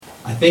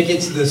I think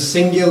it's the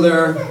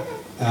singular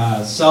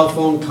cell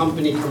phone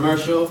company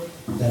commercial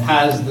that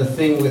has the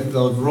thing with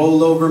the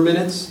rollover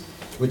minutes,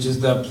 which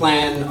is the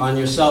plan on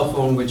your cell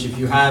phone, which if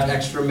you have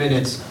extra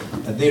minutes,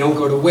 they don't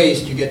go to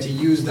waste. You get to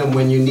use them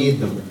when you need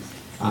them.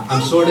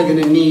 I'm sort of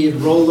going to need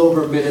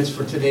rollover minutes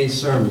for today's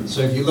sermon.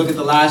 So if you look at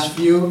the last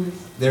few,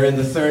 they're in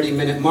the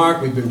 30-minute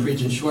mark. We've been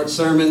preaching short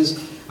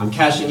sermons. I'm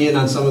cashing in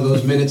on some of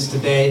those minutes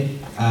today.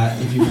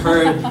 If you've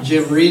heard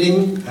Jim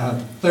reading,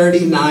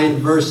 39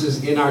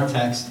 verses in our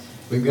text.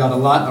 We've got a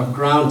lot of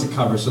ground to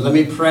cover. So let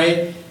me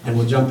pray, and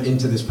we'll jump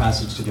into this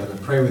passage together.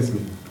 Pray with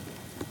me.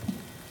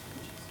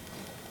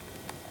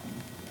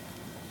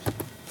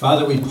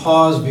 Father, we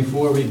pause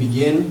before we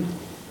begin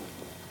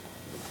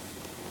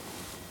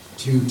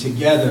to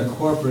together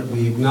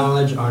corporately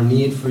acknowledge our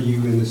need for you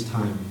in this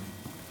time.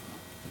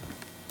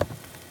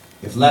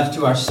 If left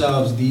to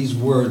ourselves, these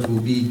words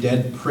will be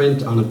dead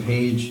print on a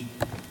page.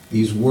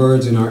 These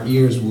words in our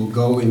ears will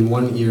go in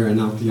one ear and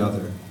out the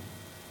other.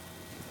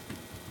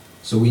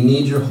 So we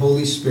need your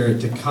Holy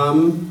Spirit to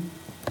come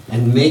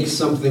and make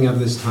something of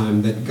this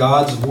time, that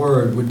God's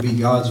word would be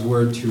God's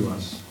word to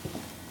us.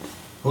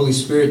 Holy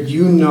Spirit,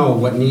 you know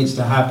what needs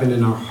to happen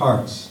in our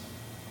hearts.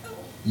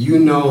 You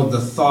know the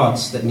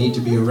thoughts that need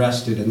to be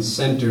arrested and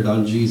centered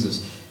on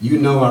Jesus. You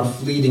know our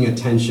fleeting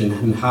attention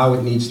and how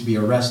it needs to be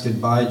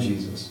arrested by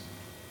Jesus.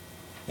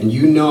 And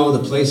you know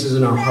the places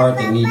in our heart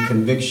that need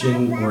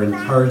conviction or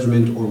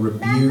encouragement or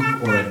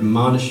rebuke or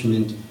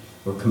admonishment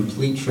or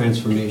complete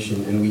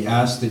transformation. And we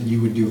ask that you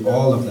would do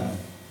all of that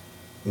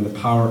in the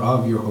power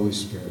of your Holy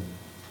Spirit.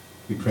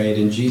 We pray it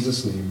in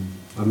Jesus' name.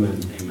 Amen.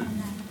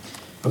 Amen.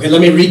 Okay,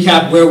 let me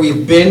recap where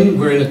we've been.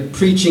 We're in a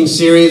preaching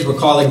series we're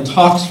calling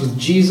Talks with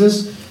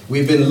Jesus.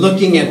 We've been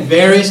looking at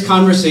various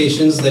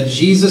conversations that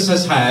Jesus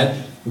has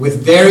had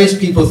with various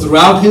people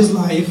throughout his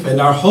life, and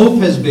our hope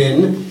has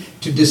been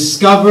to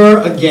discover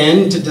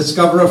again, to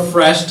discover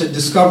afresh, to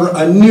discover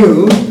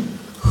anew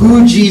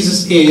who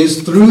Jesus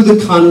is through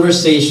the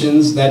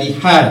conversations that he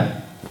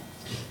had.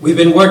 We've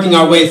been working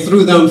our way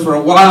through them for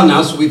a while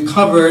now, so we've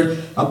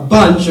covered a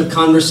bunch of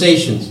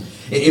conversations.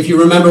 If you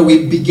remember,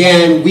 we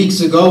began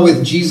weeks ago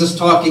with Jesus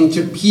talking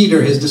to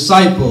Peter, his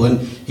disciple, and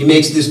he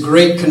makes this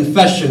great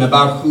confession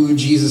about who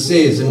Jesus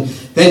is. And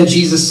then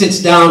Jesus sits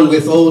down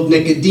with old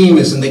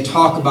Nicodemus, and they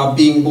talk about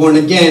being born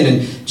again,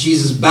 and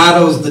Jesus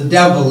battles the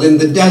devil in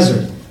the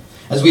desert.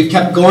 As we've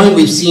kept going,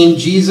 we've seen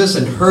Jesus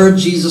and heard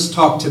Jesus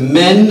talk to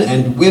men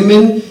and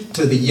women,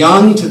 to the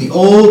young, to the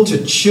old,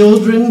 to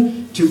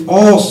children, to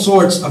all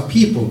sorts of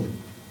people.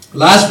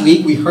 Last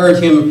week, we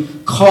heard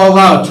him call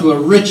out to a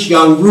rich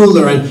young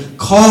ruler and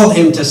call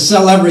him to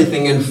sell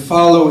everything and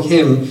follow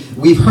him.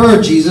 We've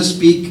heard Jesus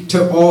speak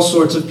to all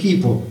sorts of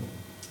people.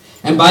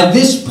 And by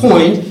this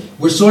point,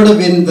 we're sort of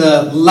in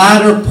the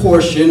latter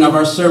portion of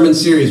our sermon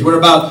series. We're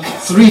about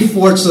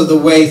 3/4 of the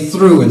way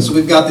through, and so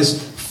we've got this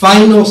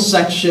final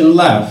section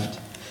left.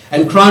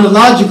 And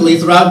chronologically,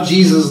 throughout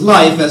Jesus'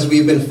 life, as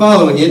we've been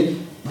following it,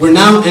 we're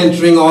now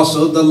entering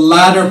also the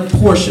latter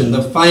portion,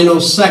 the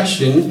final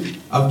section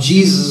of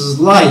Jesus'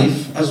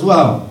 life as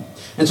well.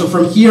 And so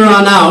from here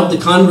on out, the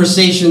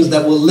conversations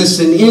that we'll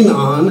listen in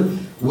on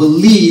will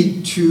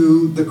lead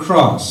to the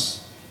cross,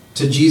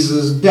 to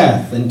Jesus'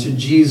 death, and to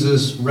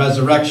Jesus'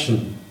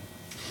 resurrection.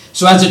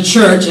 So as a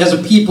church, as a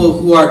people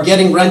who are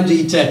getting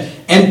ready to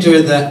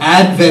enter the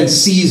Advent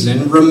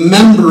season,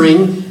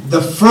 remembering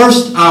the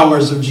first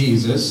hours of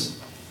Jesus,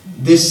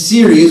 this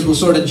series will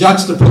sort of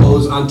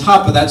juxtapose on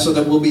top of that so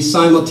that we'll be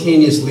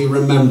simultaneously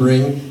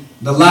remembering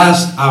the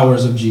last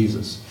hours of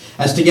Jesus.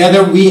 As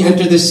together we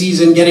enter this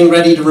season getting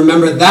ready to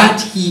remember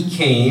that he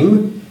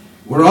came,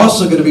 we're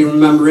also going to be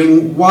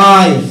remembering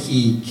why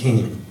he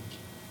came.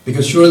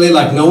 Because surely,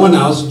 like no one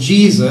else,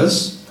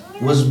 Jesus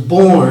was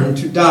born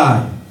to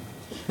die.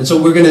 And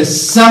so we're going to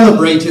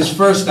celebrate his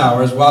first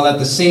hours while at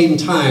the same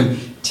time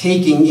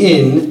taking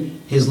in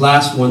his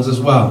last ones as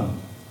well.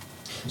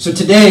 So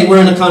today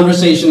we're in a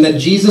conversation that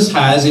Jesus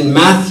has in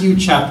Matthew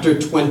chapter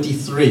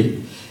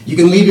 23. You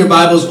can leave your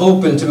Bibles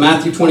open to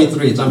Matthew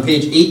 23. It's on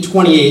page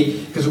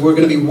 828 because we're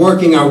going to be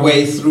working our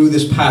way through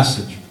this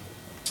passage.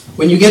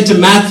 When you get to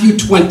Matthew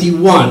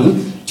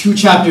 21, 2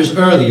 chapters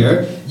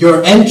earlier,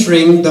 you're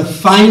entering the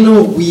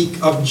final week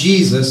of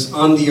Jesus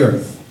on the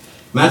earth.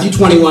 Matthew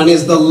 21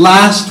 is the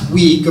last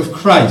week of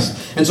Christ.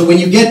 And so when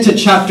you get to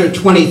chapter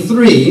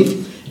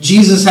 23,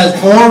 Jesus has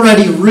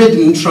already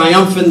ridden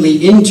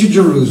triumphantly into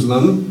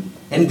Jerusalem,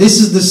 and this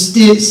is the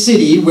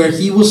city where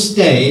he will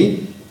stay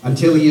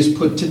until he is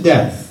put to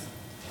death.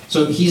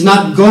 So he's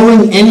not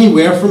going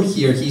anywhere from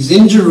here. He's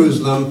in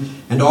Jerusalem,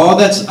 and all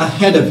that's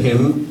ahead of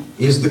him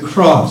is the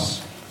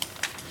cross.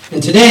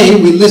 And today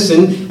we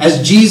listen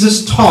as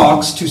Jesus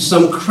talks to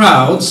some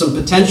crowd, some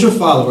potential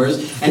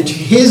followers, and to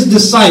his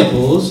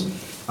disciples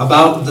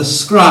about the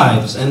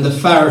scribes and the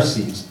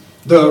Pharisees,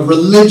 the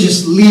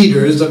religious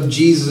leaders of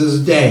Jesus'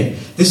 day.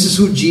 This is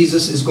who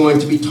Jesus is going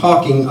to be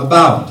talking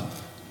about.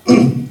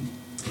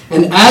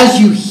 And as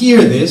you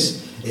hear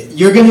this,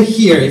 you're going to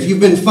hear, if you've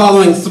been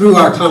following through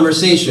our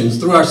conversations,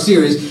 through our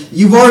series,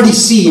 you've already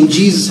seen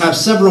Jesus have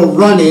several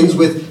run-ins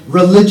with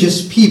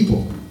religious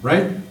people,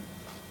 right?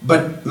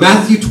 But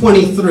Matthew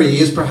 23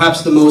 is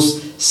perhaps the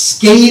most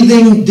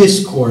scathing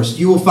discourse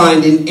you will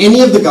find in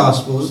any of the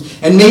Gospels,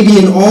 and maybe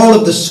in all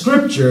of the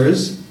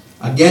Scriptures,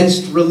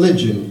 against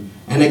religion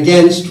and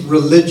against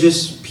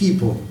religious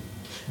people.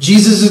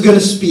 Jesus is going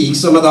to speak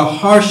some of the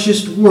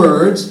harshest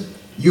words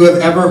you have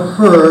ever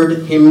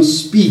heard him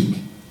speak.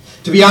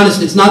 To be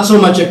honest, it's not so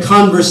much a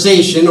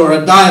conversation or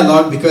a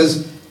dialogue,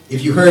 because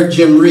if you heard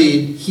Jim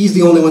read, he's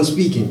the only one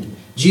speaking.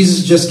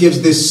 Jesus just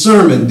gives this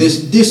sermon, this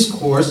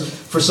discourse,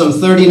 for some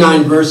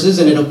 39 verses,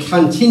 and it'll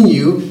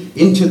continue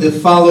into the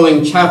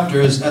following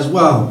chapters as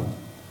well.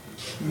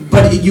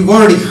 But you've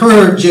already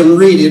heard Jim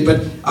read it,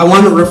 but I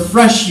want to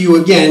refresh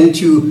you again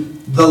to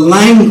the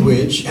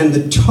language and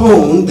the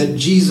tone that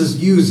Jesus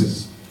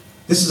uses.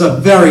 This is a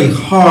very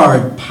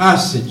hard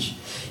passage.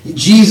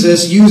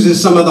 Jesus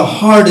uses some of the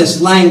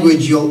hardest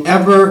language you'll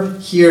ever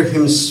hear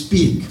him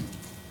speak.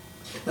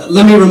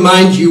 Let me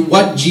remind you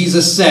what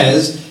Jesus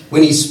says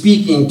when he's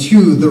speaking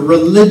to the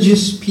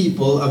religious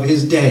people of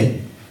his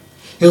day.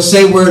 He'll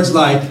say words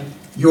like,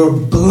 "You're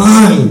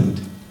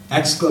blind!"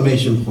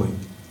 Exclamation point.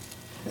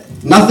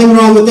 Nothing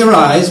wrong with their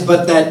eyes,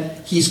 but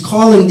that he's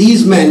calling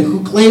these men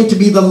who claim to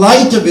be the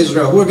light of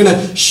Israel, who are going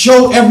to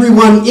show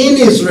everyone in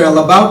Israel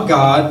about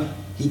God,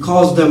 he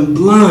calls them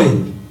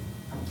blind.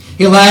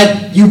 He'll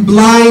add, "You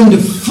blind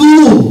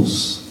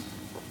fools."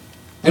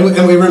 And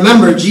we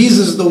remember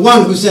Jesus is the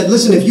one who said,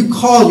 listen, if you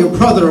call your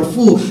brother a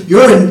fool,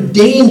 you're in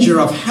danger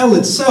of hell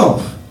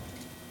itself.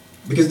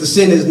 Because the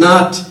sin is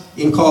not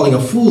in calling a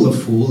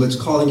fool, it's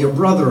calling your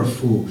brother a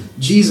fool.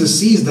 Jesus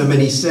sees them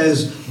and he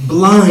says,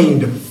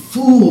 blind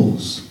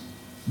fools,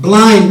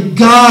 blind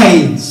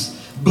guides,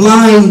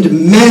 blind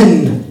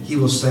men, he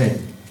will say.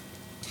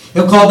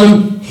 He'll call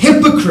them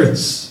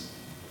hypocrites.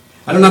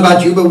 I don't know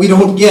about you, but we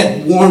don't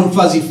get warm,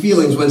 fuzzy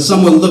feelings when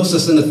someone looks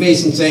us in the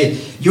face and say,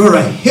 "You're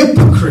a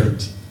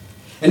hypocrite."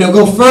 And he'll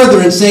go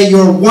further and say,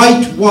 "You're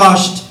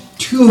whitewashed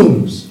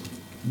tombs,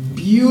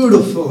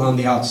 beautiful on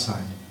the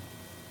outside,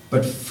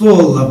 but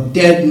full of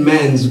dead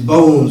men's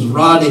bones,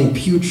 rotting,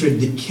 putrid,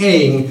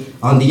 decaying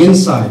on the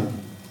inside."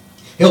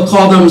 He'll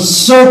call them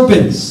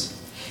serpents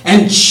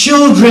and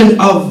children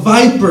of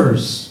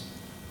vipers.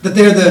 That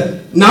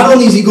they're not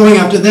only is he going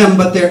after them,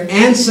 but their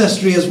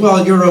ancestry as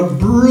well. You're a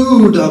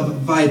brood of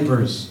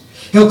vipers.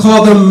 He'll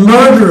call them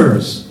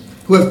murderers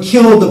who have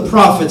killed the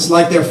prophets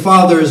like their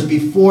fathers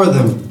before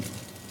them.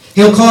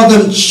 He'll call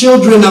them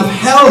children of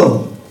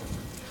hell,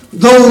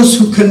 those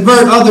who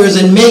convert others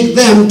and make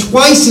them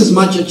twice as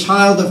much a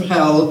child of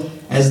hell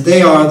as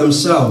they are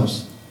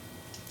themselves.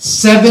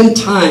 7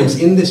 times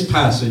in this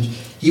passage,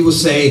 he will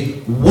say,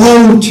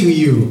 "Woe to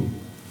you,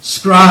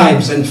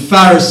 scribes and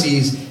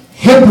Pharisees,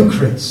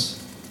 hypocrites!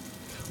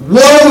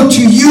 Woe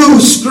to you,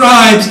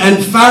 scribes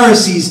and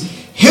Pharisees,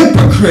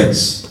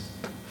 hypocrites!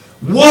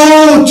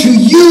 Woe to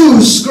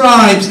you,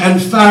 scribes and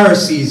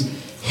Pharisees,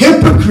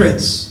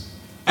 hypocrites!"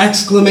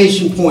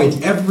 Exclamation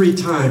point every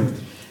time.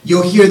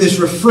 You'll hear this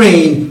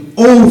refrain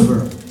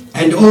over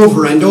and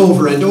over and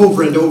over and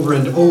over and over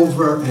and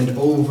over and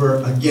over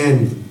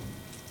again.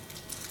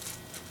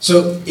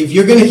 So if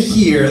you're going to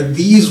hear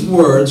these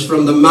words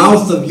from the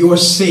mouth of your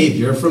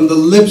Savior, from the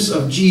lips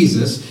of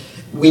Jesus,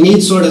 we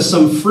need sort of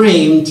some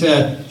frame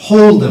to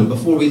hold them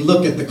before we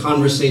look at the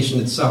conversation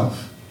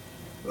itself.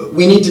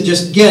 We need to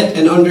just get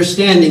an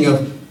understanding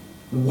of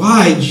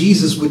why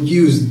Jesus would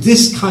use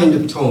this kind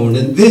of tone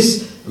and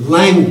this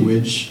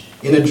language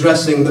in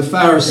addressing the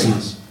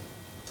Pharisees.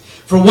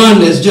 For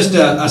one, as just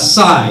a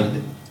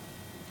side,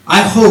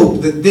 I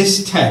hope that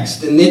this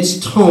text and its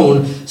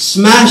tone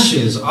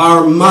smashes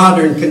our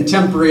modern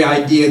contemporary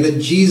idea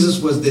that Jesus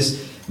was this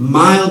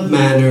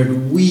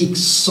mild-mannered, weak,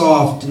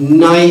 soft,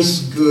 nice,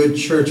 good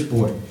church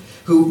boy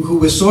who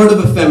was sort of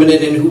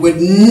effeminate and who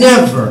would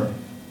never,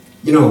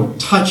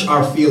 touch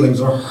our feelings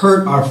or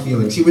hurt our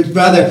feelings. He would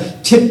rather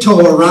tiptoe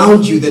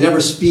around you than ever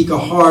speak a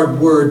hard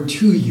word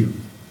to you.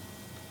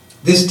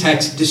 This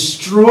text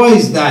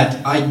destroys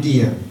that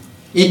idea.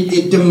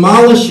 It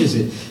demolishes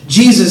it.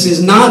 Jesus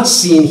is not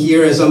seen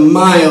here as a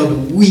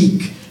mild,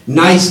 weak,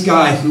 nice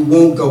guy who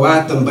won't go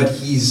at them, but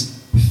he's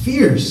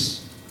fierce.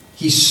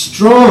 He's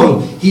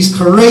strong. He's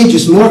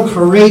courageous, more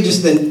courageous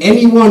than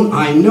anyone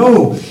I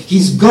know.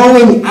 He's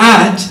going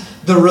at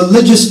the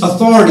religious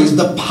authorities,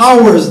 the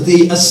powers,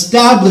 the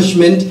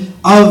establishment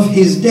of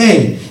his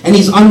day. And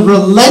he's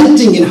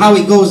unrelenting in how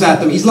he goes at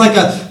them. He's like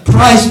a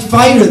prized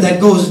fighter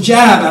that goes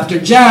jab after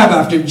jab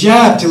after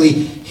jab till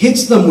he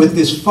hits them with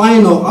this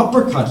final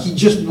uppercut. He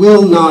just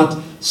will not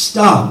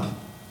stop.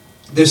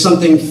 There's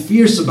something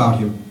fierce about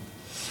him.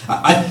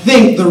 I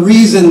think the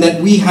reason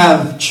that we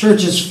have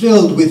churches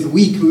filled with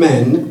weak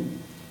men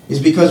is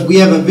because we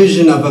have a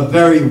vision of a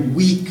very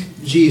weak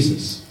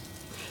Jesus.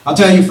 I'll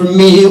tell you, for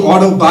me,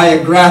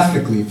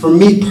 autobiographically, for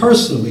me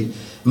personally,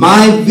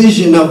 my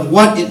vision of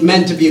what it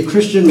meant to be a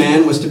Christian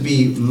man was to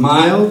be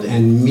mild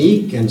and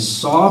meek and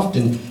soft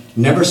and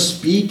never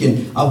speak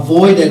and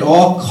avoid at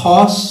all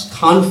costs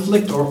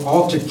conflict or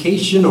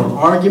altercation or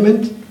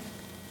argument.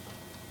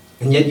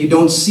 And yet you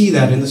don't see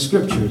that in the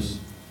Scriptures.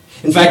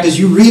 In fact, as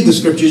you read the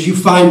scriptures, you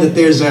find that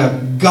there's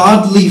a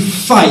godly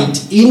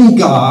fight in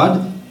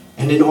God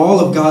and in all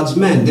of God's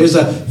men. There's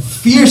a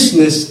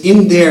fierceness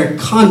in their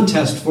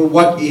contest for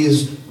what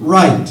is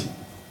right.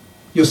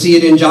 You'll see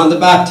it in John the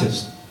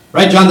Baptist.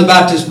 Right? John the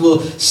Baptist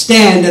will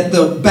stand at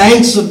the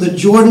banks of the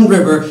Jordan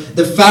River.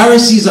 The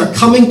Pharisees are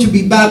coming to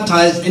be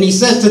baptized, and he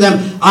says to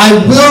them, I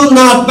will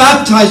not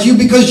baptize you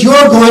because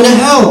you're going to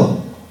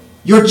hell.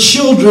 You're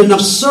children of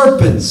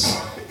serpents.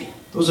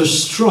 Those are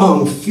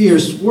strong,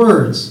 fierce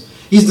words.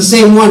 He's the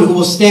same one who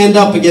will stand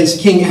up against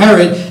King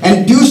Herod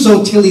and do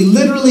so till he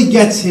literally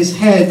gets his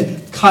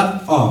head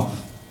cut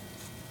off.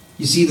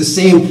 You see the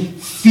same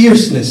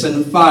fierceness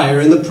and fire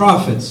in the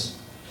prophets.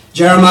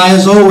 Jeremiah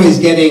is always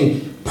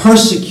getting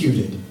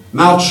persecuted,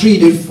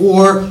 maltreated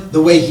for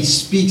the way he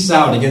speaks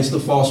out against the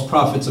false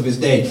prophets of his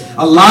day.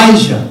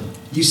 Elijah,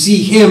 you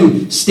see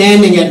him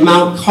standing at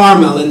Mount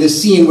Carmel in this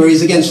scene where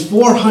he's against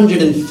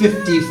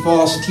 450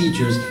 false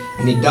teachers,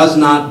 and he does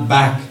not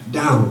back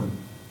down.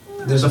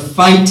 There's a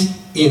fight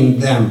in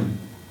them.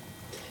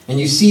 And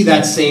you see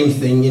that same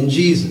thing in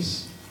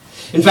Jesus.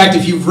 In fact,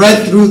 if you've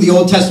read through the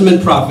Old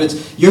Testament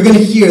prophets, you're going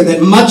to hear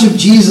that much of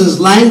Jesus'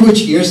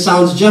 language here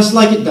sounds just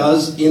like it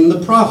does in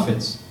the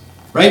prophets.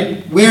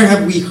 Right? Where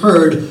have we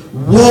heard,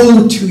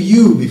 woe to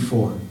you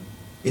before?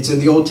 It's in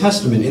the Old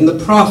Testament, in the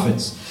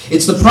prophets.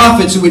 It's the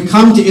prophets who would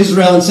come to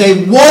Israel and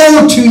say,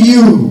 woe to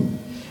you!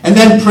 And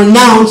then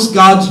pronounce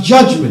God's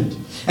judgment.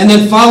 And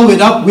then follow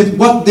it up with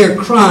what their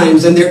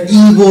crimes and their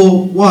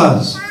evil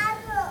was.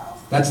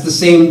 That's the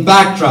same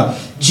backdrop.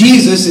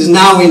 Jesus is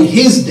now in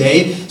his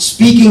day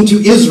speaking to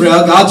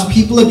Israel, God's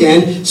people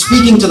again,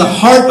 speaking to the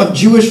heart of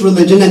Jewish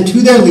religion and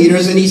to their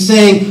leaders, and he's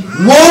saying,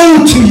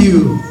 woe to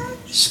you!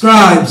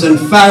 Scribes and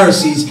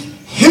Pharisees,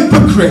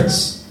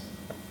 hypocrites.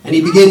 And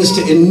he begins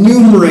to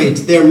enumerate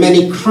their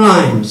many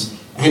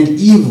crimes and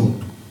evil.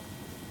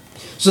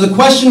 So the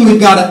question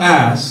we've got to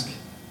ask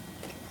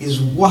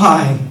is,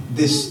 why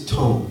this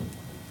tone?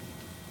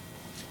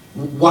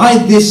 Why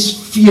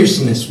this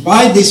fierceness?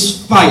 Why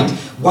this fight?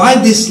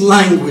 Why this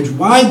language?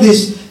 Why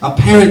this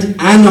apparent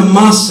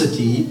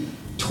animosity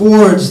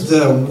towards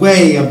the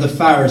way of the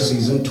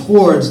Pharisees and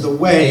towards the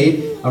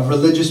way of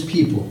religious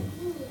people?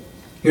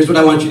 Here's what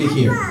I want you to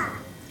hear.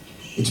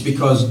 It's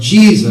because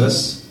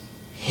Jesus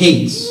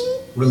hates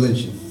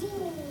religion.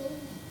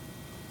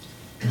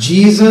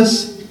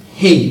 Jesus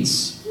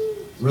hates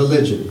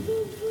religion.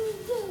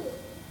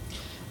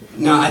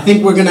 Now, I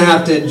think we're going to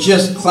have to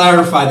just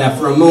clarify that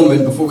for a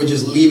moment before we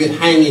just leave it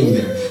hanging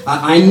there.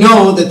 I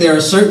know that there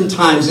are certain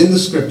times in the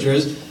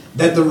scriptures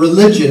that the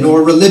religion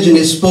or religion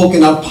is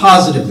spoken of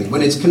positively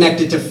when it's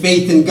connected to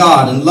faith in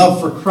God and love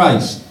for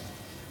Christ.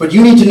 But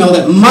you need to know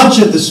that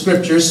much of the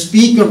scriptures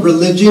speak of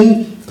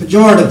religion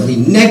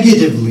pejoratively,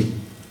 negatively.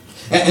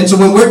 And so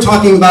when we're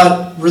talking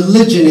about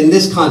religion in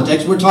this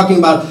context, we're talking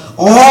about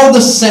all the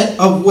set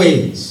of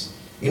ways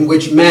in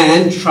which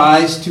man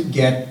tries to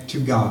get to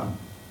God.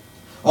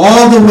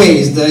 All the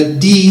ways, the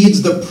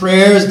deeds, the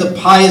prayers, the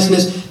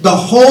piousness, the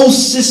whole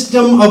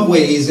system of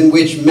ways in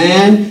which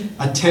man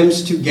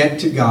attempts to get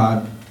to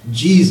God.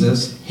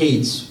 Jesus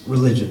hates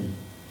religion.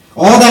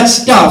 All that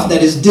stuff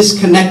that is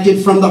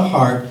disconnected from the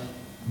heart,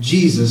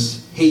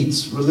 Jesus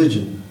hates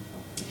religion.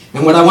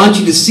 And what I want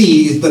you to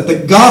see is that the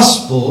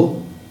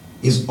gospel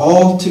is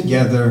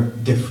altogether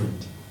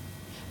different.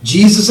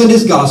 Jesus and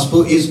his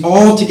gospel is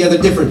altogether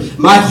different.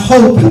 My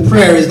hope and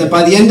prayer is that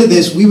by the end of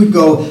this, we would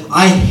go,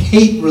 I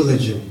hate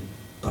religion,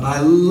 but I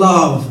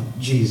love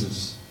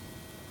Jesus.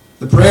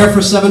 The prayer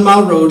for 7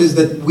 Mile Road is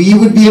that we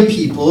would be a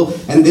people,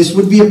 and this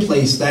would be a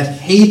place that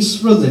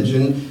hates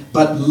religion,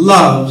 but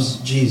loves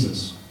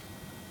Jesus.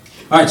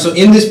 All right, so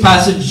in this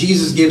passage,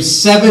 Jesus gives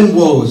 7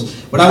 woes.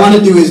 What I want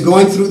to do is,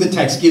 going through the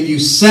text, give you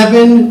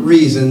 7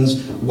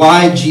 reasons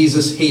why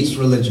Jesus hates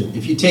religion.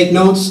 If you take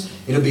notes,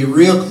 it'll be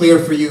real clear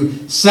for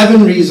you.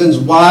 7 reasons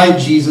why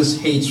Jesus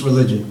hates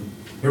religion.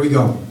 Here we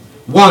go.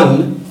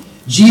 1,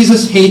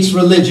 Jesus hates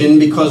religion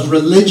because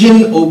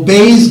religion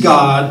obeys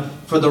God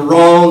for the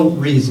wrong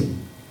reason.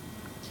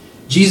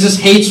 Jesus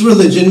hates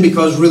religion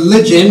because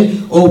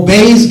religion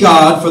obeys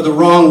God for the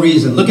wrong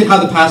reason. Look at how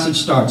the passage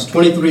starts,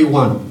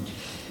 23:1.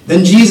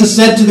 Then Jesus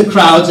said to the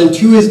crowds and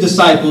to his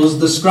disciples,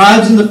 the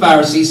scribes and the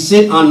Pharisees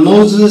sit on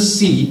Moses'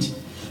 seat,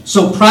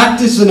 so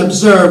practice and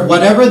observe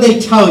whatever they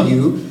tell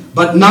you,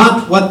 but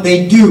not what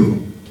they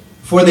do.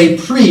 For they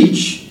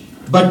preach,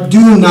 but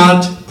do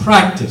not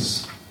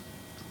practice.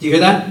 Do you hear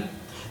that?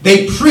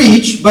 They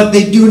preach, but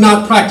they do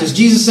not practice.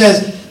 Jesus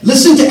says,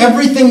 listen to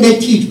everything they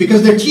teach,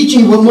 because they're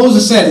teaching what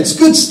Moses said. It's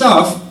good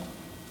stuff,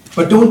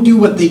 but don't do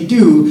what they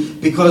do,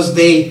 because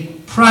they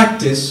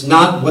practice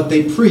not what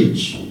they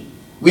preach.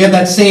 We have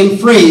that same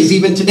phrase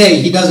even today.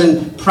 He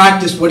doesn't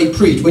practice what he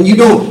preached. When you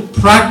don't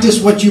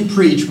practice what you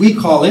preach, we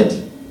call it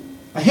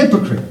a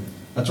hypocrite.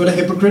 That's what a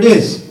hypocrite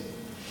is.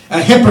 A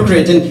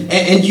hypocrite.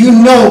 And you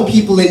know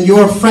people in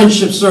your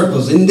friendship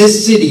circles, in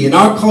this city, in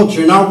our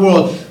culture, in our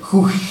world,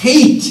 who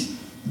hate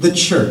the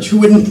church, who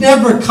would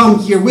never come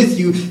here with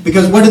you,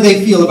 because what do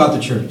they feel about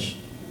the church?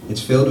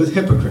 It's filled with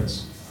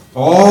hypocrites.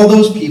 All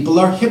those people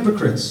are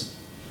hypocrites.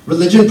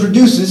 Religion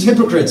produces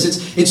hypocrites.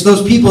 It's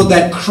those people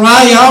that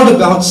cry out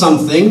about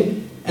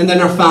something and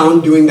then are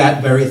found doing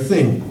that very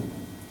thing.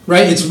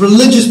 Right? It's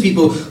religious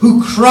people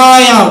who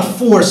cry out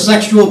for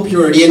sexual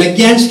purity and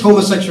against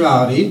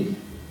homosexuality,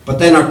 but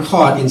then are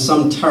caught in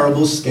some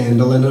terrible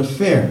scandal and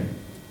affair.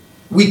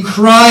 We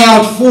cry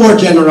out for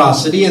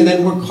generosity and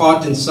then we're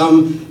caught in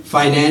some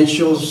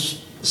financial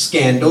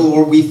scandal,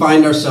 or we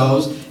find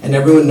ourselves and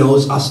everyone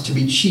knows us to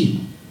be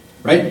cheap.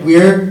 Right?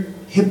 We're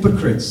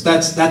hypocrites.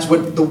 That's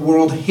what the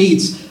world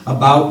hates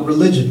about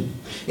religion.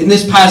 In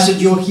this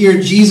passage, you'll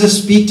hear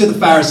Jesus speak to the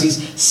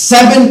Pharisees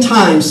 7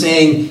 times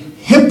saying,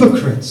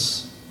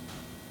 hypocrites.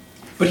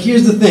 But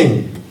here's the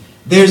thing.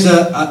 There's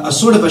a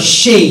sort of a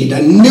shade,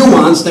 a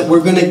nuance that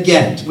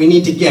we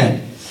need to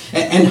get.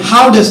 And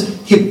how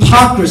does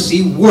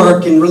hypocrisy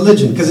work in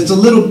religion? Because it's a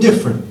little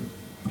different.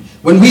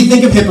 When we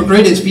think of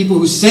hypocrite, it's people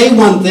who say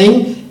one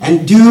thing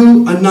and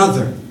do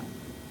another.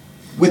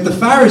 With the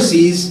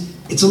Pharisees,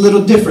 it's a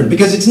little different,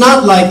 because it's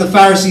not like the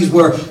Pharisees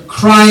were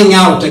crying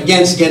out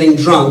against getting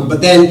drunk, but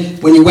then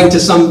when you went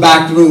to some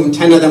back room,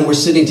 10 of them were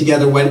sitting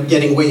together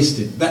getting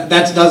wasted. That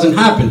doesn't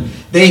happen.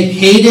 They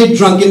hated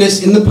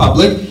drunkenness in the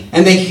public,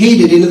 and they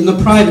hated it in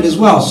the private as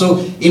well. So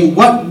in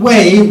what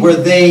way were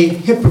they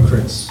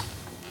hypocrites?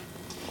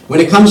 When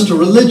it comes to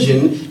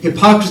religion,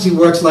 hypocrisy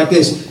works like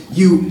this.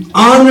 You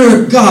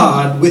honor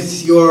God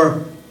with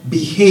your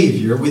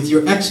behavior, with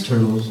your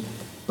externals,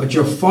 but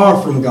you're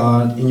far from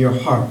God in your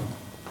heart.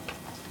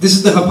 This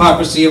is the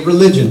hypocrisy of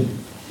religion.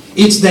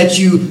 It's that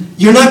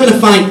you're not going to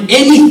find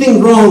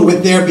anything wrong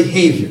with their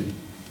behavior.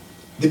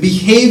 The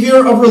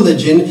behavior of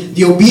religion,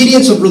 the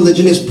obedience of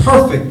religion is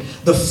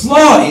perfect. The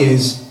flaw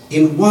is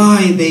in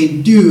why they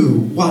do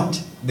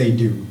what they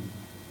do.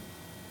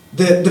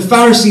 The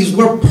Pharisees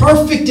were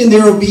perfect in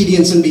their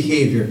obedience and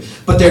behavior,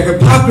 but their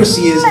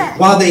hypocrisy is,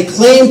 while they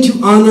claim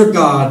to honor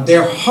God,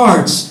 their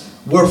hearts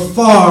were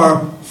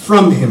far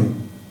from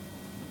Him.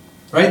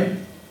 Right?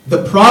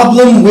 The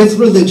problem with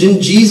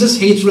religion, Jesus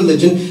hates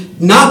religion,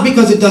 not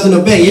because it doesn't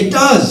obey. It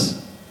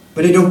does.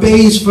 But it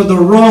obeys for the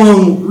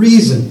wrong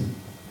reason.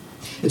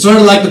 It's sort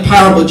of like the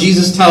parable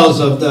Jesus tells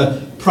of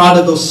the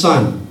prodigal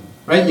son.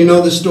 Right? You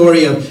know the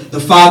story of the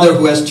father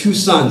who has 2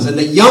 sons. And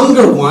the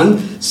younger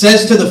one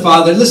says to the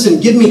father, listen,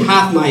 give me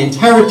half my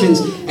inheritance.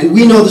 And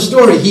we know the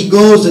story. He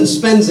goes and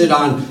spends it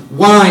on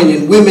wine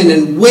and women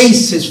and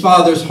wastes his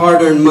father's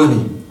hard-earned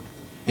money.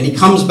 And he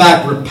comes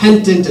back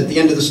repentant at the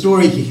end of the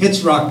story. He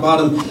hits rock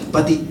bottom.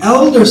 But the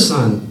elder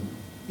son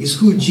is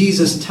who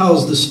Jesus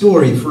tells the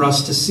story for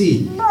us to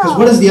see. Because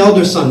what does the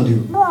elder son do?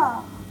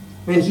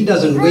 Man, he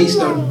doesn't waste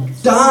a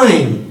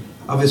dime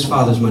of his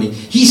father's money.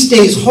 He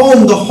stays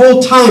home the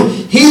whole time.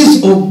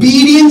 His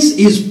obedience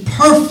is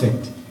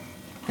perfect.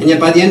 And yet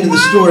by the end of the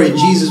story,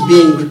 Jesus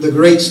being the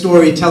great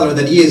storyteller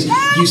that he is,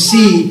 you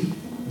see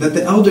that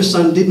the elder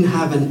son didn't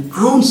have an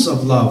ounce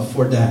of love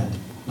for dad.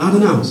 Not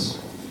an ounce.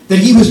 That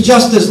he was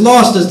just as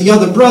lost as the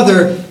other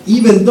brother,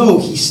 even though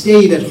he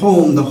stayed at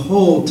home the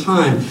whole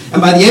time.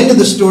 And by the end of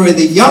the story,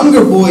 the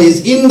younger boy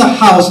is in the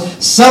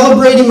house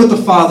celebrating with the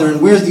father.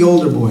 And where's the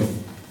older boy?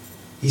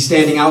 He's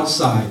standing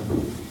outside,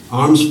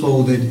 arms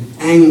folded,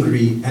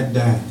 angry at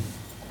dad.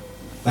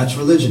 That's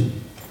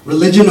religion.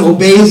 Religion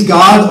obeys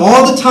God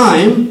all the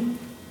time,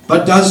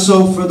 but does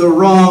so for the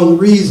wrong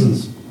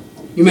reasons.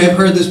 You may have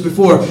heard this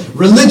before.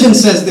 Religion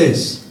says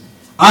this: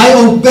 I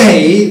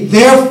obey,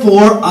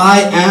 therefore I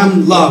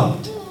am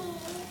loved.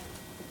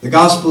 The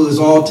gospel is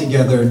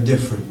altogether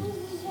different.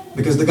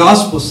 Because the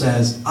gospel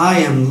says, I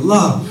am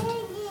loved,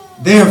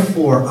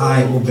 therefore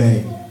I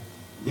obey.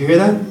 You hear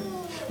that?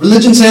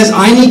 Religion says,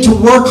 I need to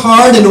work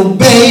hard and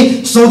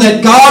obey so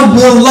that God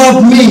will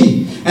love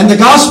me. And the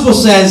gospel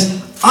says,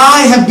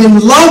 I have been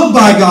loved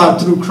by God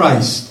through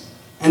Christ,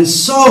 and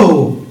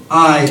so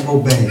I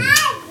obey.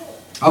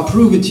 I'll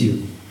prove it to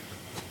you.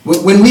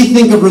 When we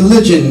think of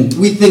religion,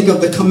 we think of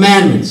the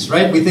commandments,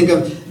 right? We think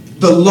of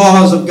the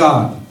laws of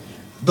God.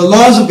 The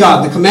laws of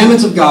God, the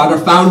commandments of God, are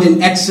found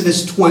in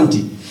Exodus 20.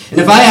 And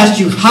if I asked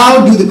you,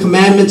 how do the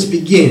commandments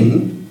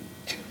begin?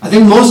 I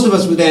think most of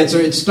us would answer,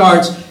 it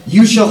starts,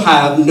 you shall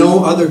have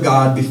no other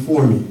God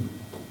before me.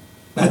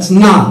 That's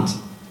not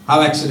how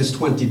Exodus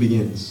 20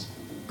 begins.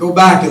 Go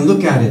back and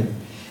look at it.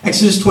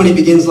 Exodus 20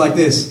 begins like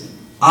this: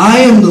 I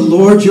am the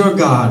Lord your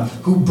God,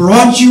 who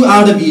brought you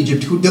out of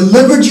Egypt, who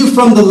delivered you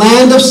from the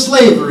land of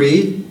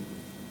slavery.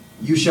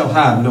 You shall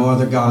have no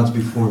other gods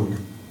before me.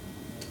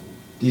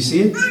 Do you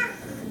see it?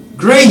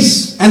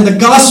 Grace and the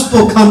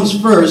gospel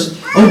comes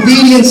first,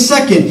 obedience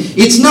second.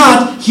 It's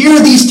not, here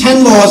are these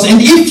 10 laws,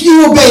 and if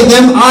you obey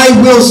them,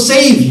 I will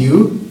save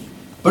you.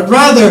 But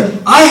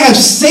rather, I have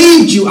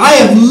saved you, I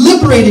have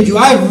liberated you,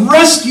 I have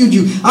rescued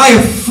you, I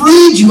have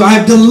freed you, I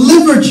have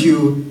delivered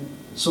you.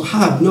 So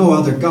have no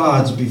other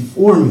gods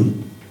before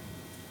me.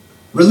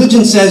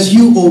 Religion says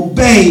you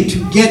obey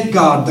to get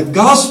God. The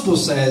gospel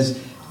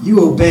says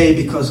you obey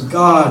because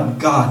God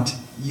got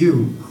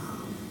you.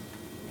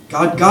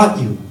 God got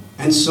you.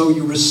 And so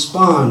you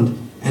respond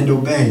and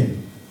obey.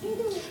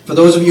 For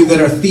those of you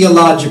that are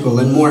theological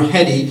and more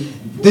heady,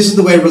 this is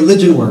the way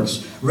religion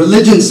works.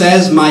 Religion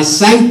says my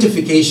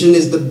sanctification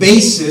is the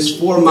basis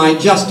for my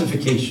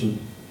justification.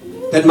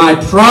 That my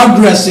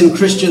progress in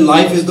Christian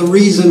life is the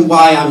reason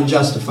why I'm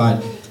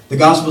justified. The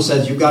gospel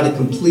says you got it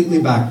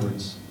completely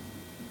backwards.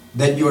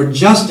 That your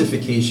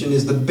justification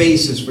is the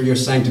basis for your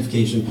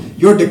sanctification.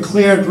 You're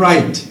declared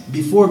right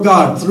before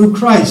God through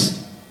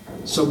Christ.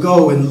 So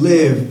go and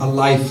live a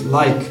life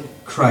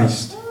like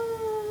Christ.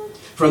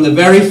 From the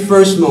very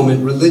first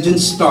moment, religion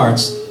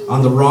starts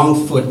on the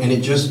wrong foot, and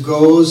it just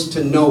goes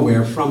to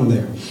nowhere from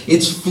there.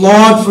 It's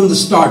flawed from the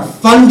start,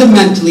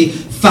 fundamentally,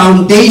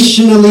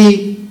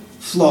 foundationally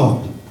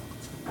flawed.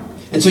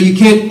 And so you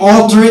can't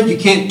alter it, you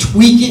can't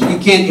tweak it, you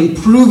can't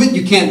improve it,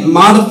 you can't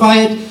modify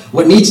it.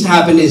 What needs to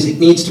happen is it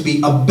needs to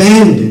be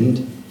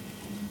abandoned,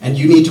 and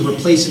you need to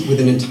replace it with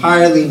an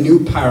entirely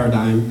new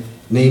paradigm,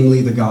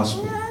 namely the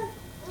gospel.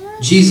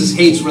 Jesus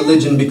hates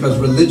religion because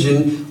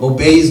religion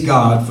obeys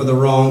God for the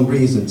wrong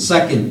reason.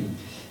 Second,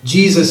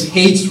 Jesus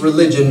hates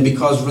religion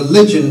because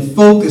religion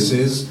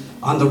focuses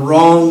on the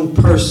wrong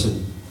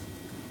person.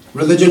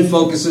 Religion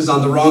focuses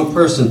on the wrong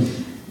person.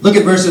 Look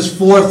at verses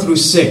 4 through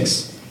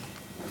 6.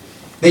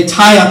 They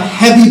tie up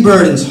heavy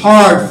burdens,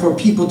 hard for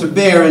people to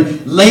bear,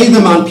 and lay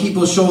them on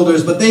people's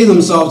shoulders, but they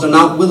themselves are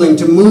not willing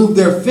to move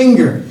their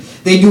finger.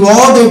 They do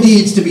all their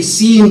deeds to be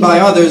seen by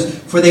others,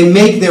 for they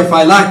make their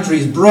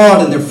phylacteries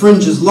broad and their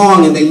fringes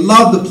long, and they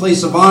love the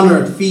place of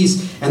honor at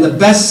feasts and the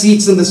best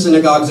seats in the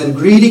synagogues and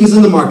greetings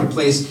in the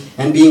marketplace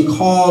and being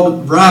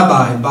called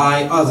rabbi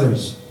by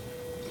others.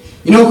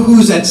 You know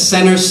who's at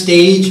center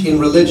stage in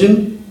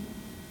religion?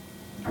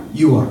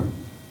 You are.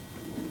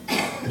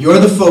 You're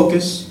the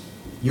focus.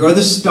 You're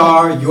the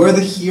star. You're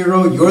the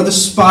hero. You're the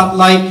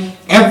spotlight.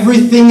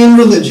 Everything in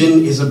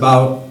religion is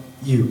about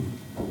you.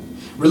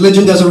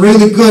 Religion does a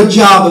really good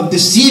job of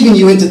deceiving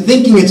you into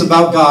thinking it's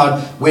about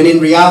God, when in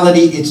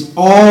reality it's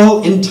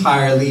all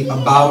entirely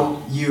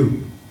about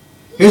you.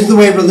 Here's the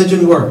way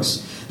religion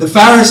works. The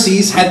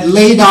Pharisees had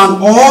laid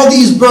on all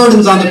these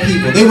burdens on the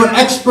people. They were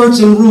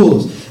experts in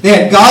rules. They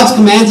had God's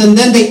commands, and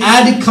then they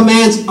added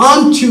commands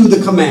onto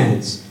the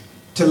commands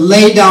to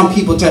lay down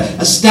people, to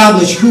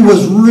establish who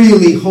was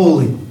really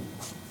holy.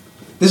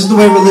 This is the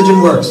way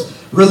religion works.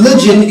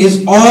 Religion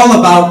is all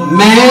about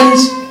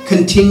man's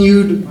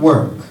continued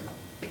work.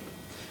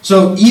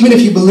 So even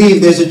if you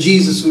believe there's a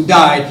Jesus who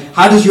died,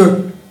 how does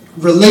your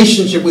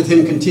relationship with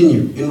him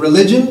continue? In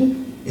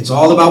religion, it's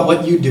all about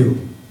what you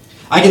do.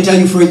 I can tell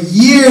you for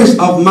years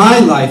of my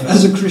life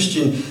as a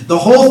Christian, the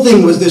whole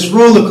thing was this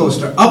roller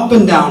coaster, up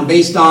and down,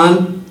 based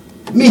on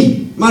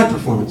me, my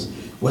performance.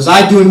 Was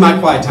I doing my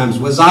quiet times?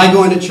 Was I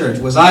going to church?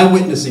 Was I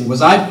witnessing?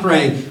 Was I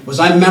praying? Was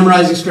I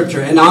memorizing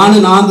scripture? And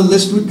on the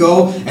list would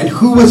go. And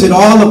who was it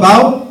all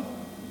about?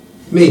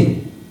 Me.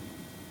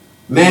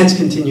 Man's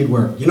continued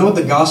work. You know what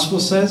the gospel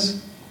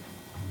says?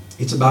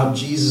 It's about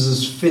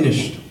Jesus'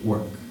 finished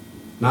work.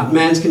 Not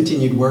man's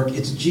continued work.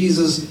 It's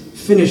Jesus'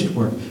 finished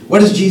work.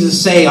 What does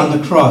Jesus say on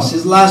the cross?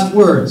 His last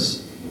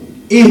words.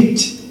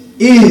 It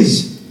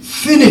is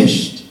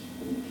finished.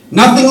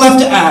 Nothing left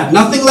to add.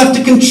 Nothing left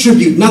to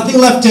contribute. Nothing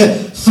left to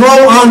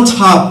throw on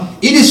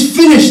top. It is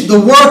finished. The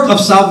work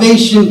of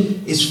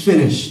salvation is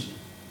finished.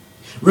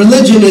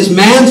 Religion is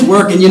man's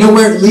work, and you know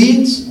where it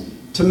leads?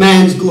 To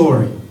man's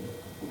glory.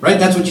 Right?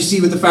 That's what you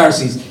see with the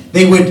Pharisees.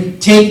 They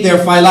would take their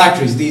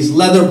phylacteries, these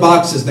leather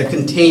boxes that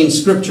contain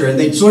scripture, and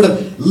they'd sort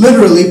of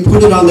literally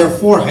put it on their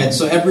forehead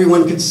so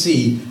everyone could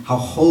see how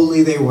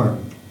holy they were.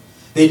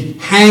 They'd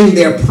hang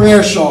their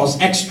prayer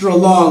shawls extra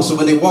long so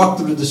when they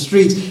walked through the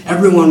streets,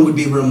 everyone would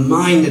be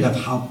reminded of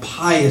how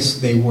pious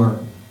they were.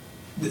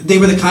 They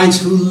were the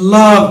kinds who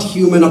loved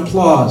human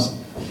applause.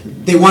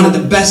 They wanted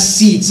the best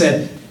seats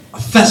at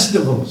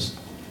festivals.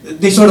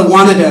 They sort of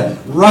wanted to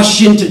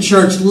rush into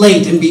church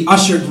late and be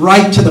ushered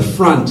right to the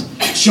front,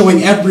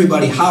 showing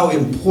everybody how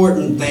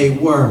important they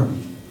were.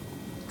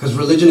 Because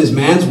religion is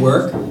man's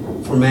work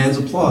for man's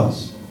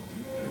applause.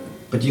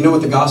 But do you know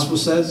what the gospel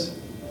says?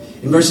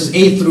 In verses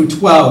 8 through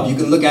 12, you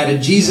can look at it.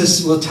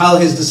 Jesus will tell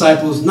his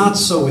disciples, not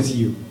so with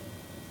you.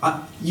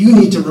 You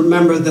need to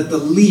remember that the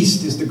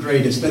least is the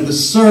greatest, and the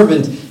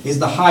servant is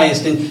the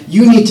highest. And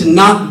you need to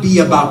not be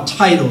about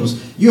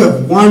titles. You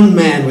have one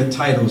man with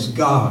titles,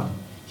 God.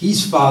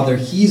 He's Father,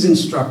 he's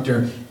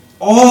instructor.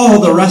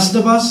 All the rest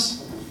of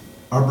us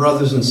are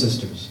brothers and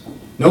sisters.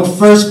 No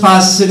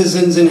first-class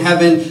citizens in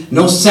heaven,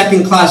 no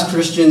second-class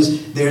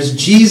Christians. There's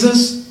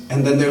Jesus,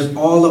 and then there's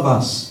all of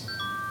us.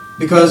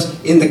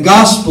 Because in the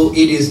gospel,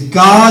 it is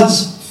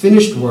God's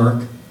finished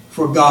work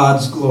for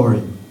God's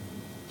glory.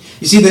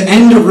 You see, the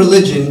end of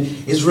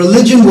religion is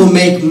religion will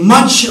make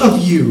much of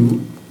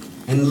you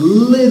and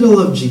little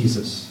of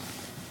Jesus.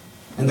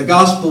 And the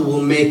gospel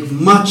will make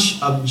much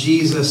of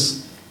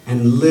Jesus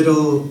and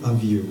little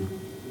of you.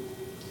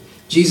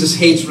 Jesus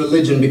hates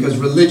religion because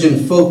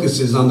religion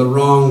focuses on the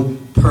wrong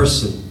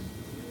person.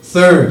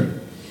 Third,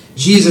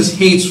 Jesus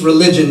hates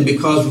religion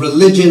because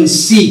religion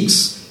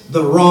seeks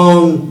the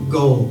wrong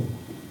goal.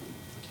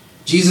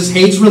 Jesus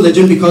hates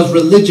religion because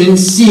religion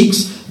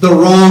seeks the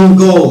wrong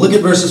goal. Look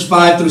at verses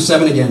 5 through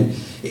 7 again.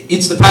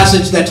 It's the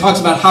passage that talks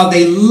about how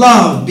they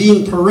love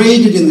being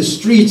paraded in the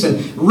streets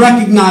and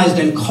recognized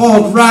and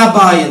called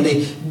rabbi, and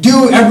they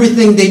do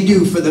everything they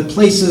do for the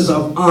places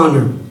of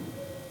honor.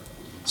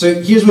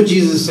 So here's what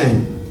Jesus is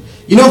saying.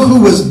 You know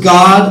who was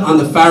God on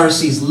the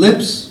Pharisees'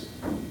 lips?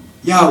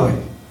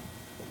 Yahweh.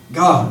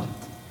 God.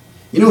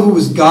 You know who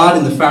was God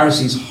in the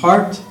Pharisees'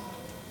 heart?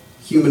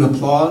 Human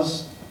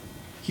applause,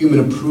 human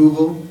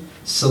approval,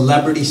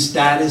 celebrity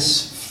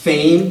status,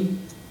 fame.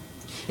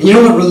 And you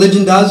know what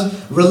religion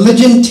does?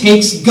 Religion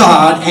takes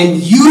God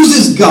and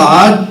uses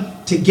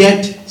God to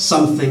get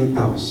something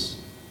else.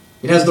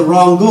 It has the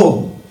wrong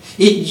goal.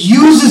 It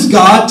uses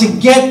God to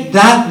get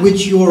that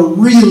which you're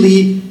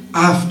really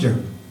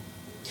after.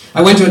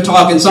 I went to a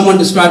talk and someone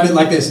described it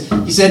like this.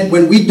 He said,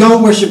 when we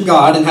don't worship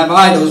God and have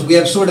idols, we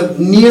have sort of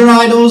near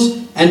idols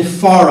and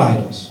far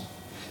idols.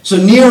 So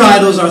near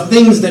idols are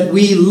things that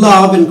we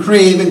love and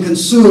crave and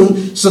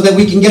consume so that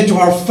we can get to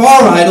our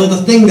far idol,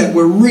 the thing that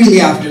we're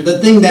really after, the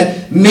thing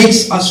that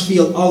makes us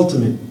feel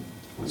ultimate.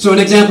 So an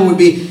example would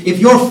be, if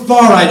your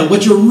far idol,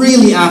 what you're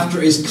really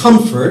after is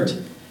comfort,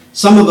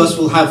 some of us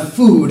will have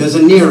food as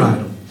a near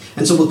idol.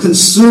 And so we'll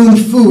consume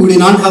food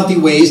in unhealthy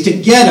ways to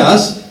get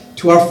us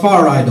to our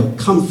far idol,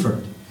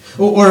 comfort.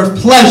 Or if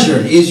pleasure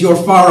is your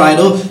far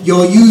idol,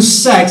 you'll use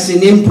sex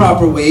in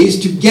improper ways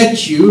to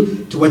get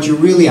you to what you're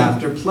really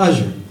after,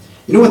 pleasure.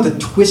 You know what the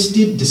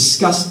twisted,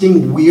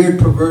 disgusting, weird,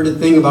 perverted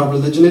thing about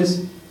religion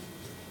is?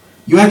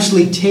 You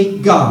actually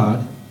take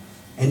God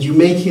and you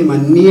make him a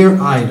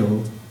near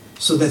idol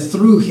so that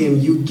through him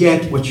you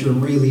get what you're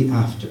really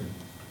after.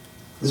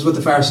 This is what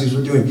the Pharisees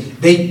were doing.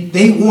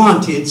 They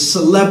wanted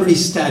celebrity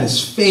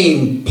status,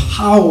 fame,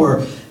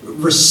 power,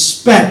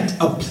 respect,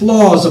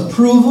 applause,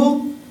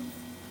 approval,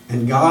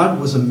 and God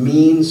was a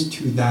means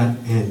to that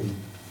end.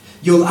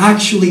 You'll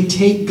actually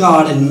take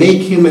God and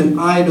make him an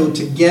idol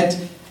to get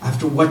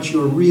after what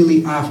you're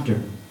really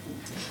after.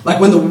 Like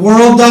when the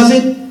world does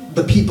it,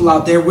 the people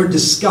out there, we're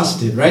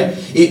disgusted, right?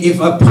 If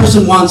a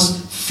person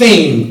wants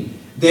fame,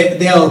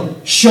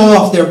 they'll show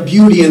off their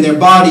beauty and their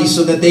body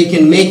so that they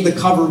can make the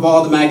cover of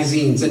all the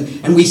magazines.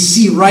 And we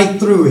see right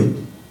through it.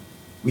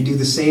 We do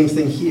the same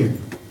thing here,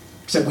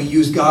 except we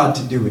use God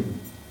to do it.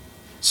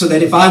 So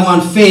that if I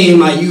want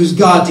fame, I use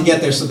God to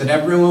get there so that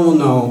everyone will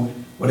know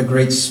what a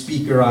great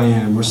speaker I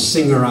am, or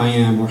singer I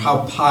am, or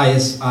how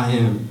pious I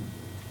am.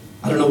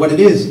 I don't know what it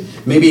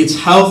is. Maybe it's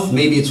health,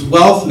 maybe it's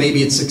wealth,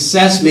 maybe it's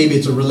success, maybe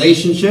it's a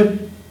relationship.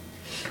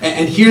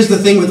 And here's the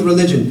thing with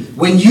religion.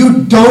 When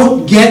you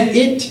don't get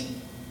it,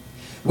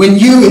 when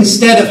you,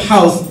 instead of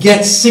health,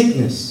 get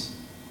sickness,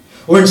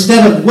 or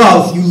instead of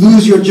wealth, you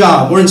lose your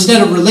job, or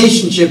instead of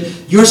relationship,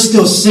 you're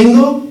still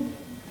single,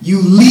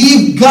 you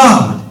leave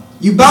God.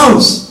 You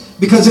bounce,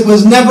 because it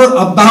was never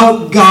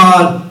about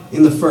God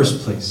in the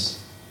first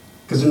place.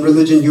 Because in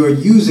religion, you are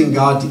using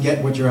God to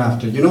get what you're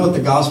after. You know what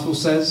the gospel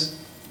says?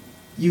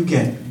 You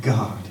get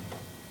God.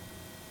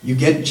 You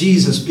get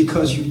Jesus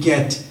because you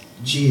get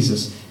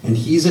Jesus. And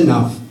he's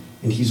enough,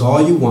 and he's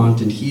all you want,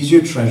 and he's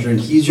your treasure, and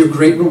he's your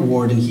great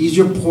reward, and he's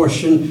your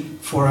portion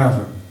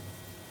forever.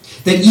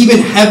 That even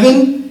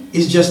heaven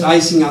is just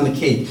icing on the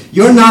cake.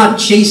 You're not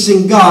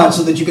chasing God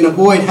so that you can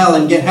avoid hell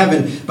and get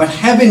heaven. But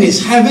heaven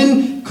is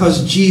heaven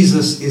because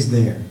Jesus is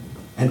there.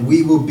 And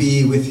we will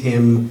be with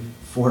him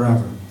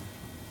forever.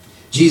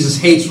 Jesus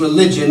hates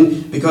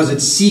religion because it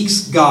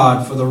seeks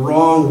God for the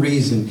wrong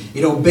reason.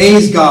 It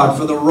obeys God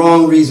for the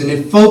wrong reason.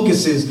 It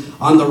focuses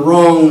on the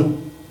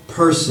wrong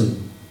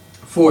person.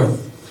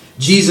 Fourth,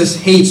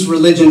 Jesus hates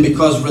religion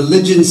because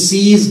religion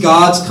sees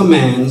God's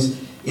commands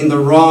in the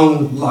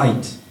wrong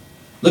light.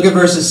 Look at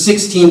verses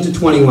 16 to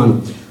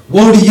 21.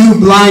 Woe to you,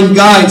 blind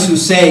guides, who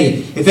say,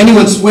 if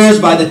anyone swears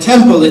by the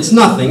temple, it's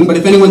nothing, but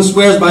if anyone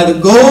swears by the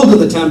gold of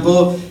the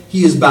temple,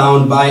 he is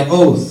bound by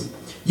oath.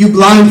 You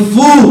blind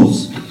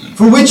fools!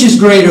 For which is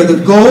greater,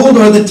 the gold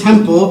or the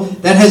temple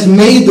that has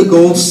made the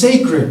gold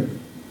sacred?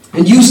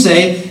 And you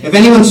say, if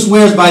anyone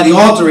swears by the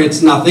altar,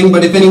 it's nothing,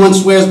 but if anyone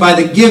swears by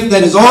the gift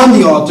that is on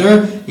the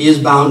altar, he is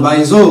bound by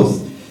his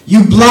oath.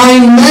 You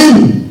blind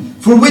men!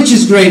 For which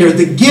is greater,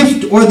 the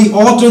gift or the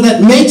altar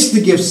that makes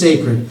the gift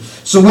sacred?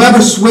 So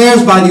whoever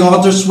swears by the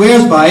altar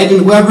swears by it,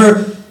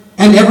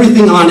 and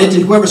everything on it,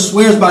 and whoever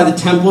swears by the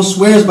temple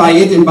swears by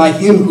it and by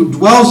him who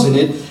dwells in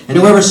it, and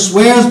whoever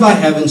swears by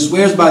heaven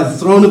swears by the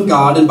throne of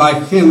God and by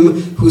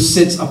him who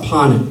sits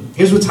upon it.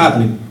 Here's what's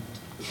happening.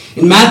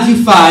 In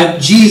Matthew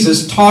 5,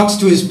 Jesus talks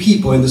to his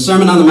people in the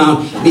Sermon on the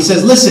Mount, and he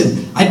says,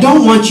 listen, I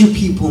don't want you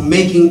people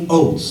making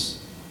oaths.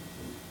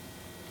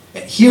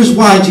 Here's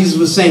why Jesus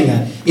was saying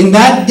that. In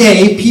that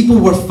day, people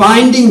were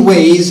finding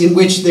ways in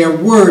which their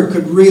word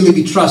could really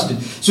be trusted.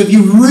 So if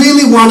you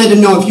really wanted to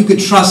know if you could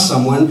trust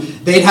someone,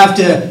 they'd have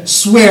to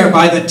swear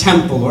by the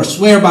temple, or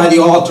swear by the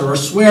altar, or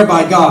swear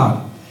by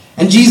God.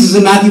 And Jesus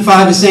in Matthew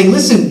 5 is saying,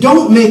 listen,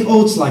 don't make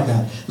oaths like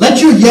that.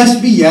 Let your yes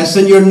be yes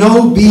and your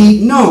no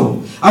be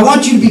no. I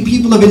want you to be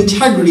people of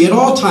integrity at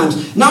all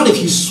times, not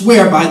if you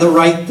swear by the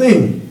right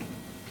thing.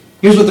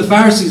 Here's what the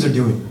Pharisees are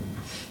doing.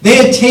 They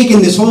had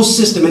taken this whole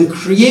system and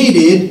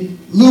created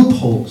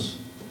loopholes.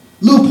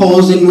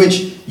 Loopholes in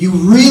which you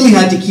really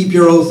had to keep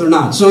your oath or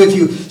not. So if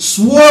you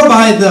swore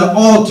by the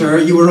altar,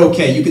 you were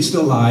okay. You could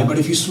still lie. But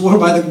if you swore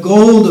by the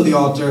gold of the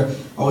altar,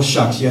 oh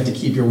shucks, you had to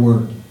keep your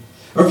word.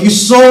 Or if you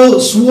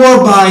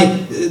swore by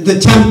the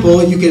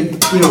temple, you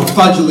could,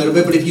 fudge a little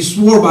bit. But if you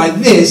swore by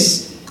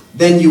this,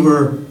 then you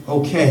were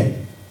okay.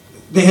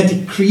 They had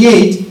to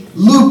create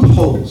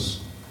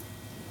loopholes.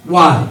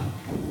 Why?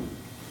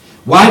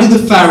 Why do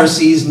the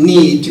Pharisees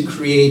need to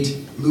create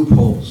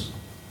loopholes?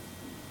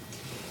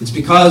 It's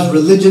because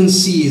religion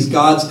sees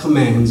God's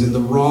commands in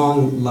the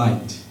wrong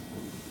light.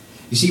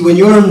 You see, when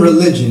you're in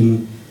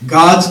religion,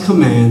 God's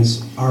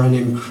commands are an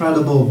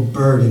incredible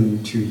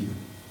burden to you.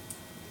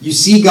 You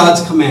see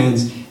God's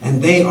commands,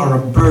 and they are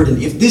a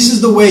burden. If this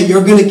is the way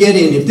you're going to get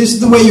in, if this is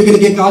the way you're going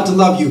to get God to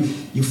love you,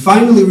 you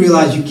finally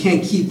realize you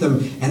can't keep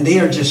them, and they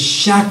are just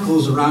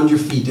shackles around your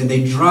feet, and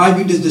they drive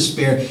you to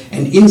despair,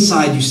 and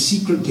inside you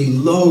secretly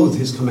loathe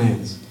his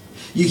commands.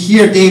 You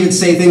hear David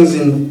say things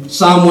in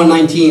Psalm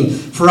 119,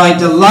 "For I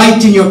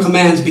delight in your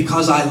commands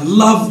because I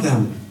love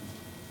them."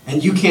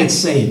 And you can't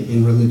say it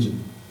in religion.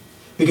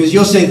 Because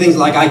you'll say things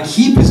like, "I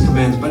keep his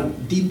commands,"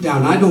 but deep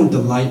down I don't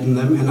delight in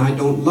them and I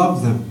don't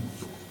love them.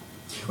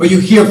 Or you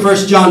hear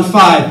 1 John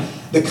 5,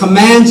 "The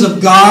commands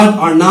of God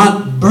are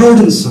not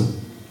burdensome."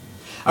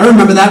 I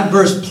remember that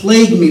verse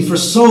plagued me for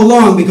so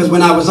long because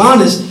when I was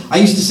honest, I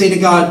used to say to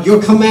God, "Your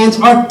commands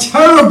are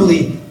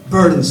terribly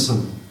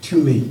burdensome to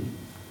me."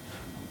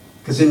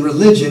 Because in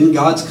religion,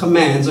 God's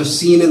commands are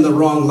seen in the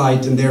wrong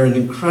light and they're an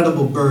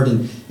incredible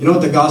burden. You know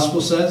what the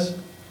gospel says?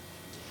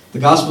 The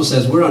gospel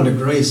says we're under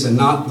grace and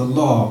not the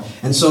law.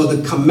 And so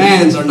the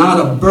commands are not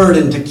a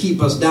burden to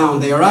keep us down.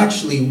 They are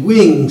actually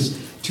wings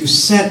to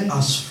set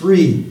us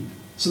free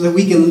so that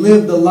we can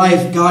live the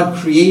life God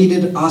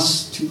created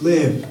us to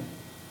live.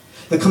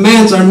 The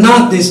commands are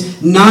not this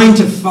 9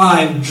 to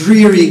 5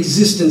 dreary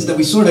existence that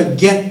we sort of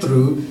get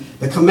through.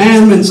 The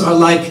commandments are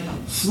like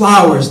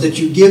flowers that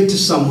you give to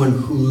someone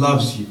who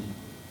loves you.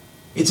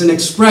 It's an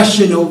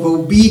expression of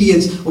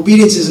obedience.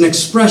 Obedience is an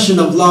expression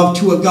of love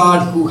to a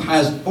God who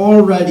has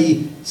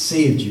already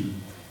saved you.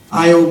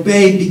 I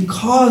obey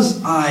because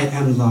I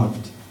am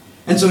loved.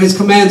 And so his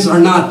commands are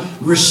not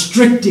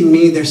restricting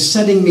me. They're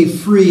setting me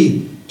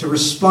free to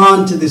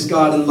respond to this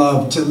God in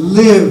love, to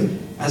live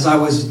as I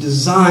was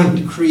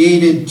designed,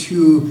 created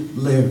to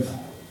live.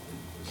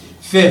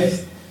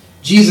 Fifth,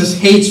 Jesus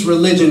hates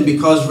religion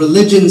because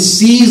religion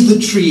sees the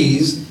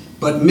trees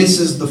but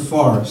misses the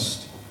forest.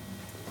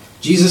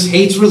 Jesus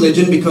hates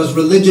religion because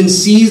religion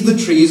sees the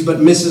trees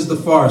but misses the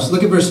forest.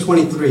 Look at verse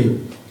 23.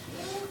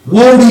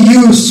 "Woe to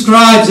you,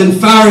 scribes and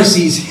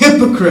Pharisees,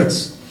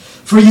 hypocrites!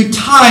 For you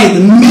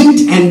tithe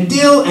mint and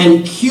dill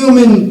and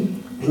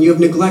cumin, and you have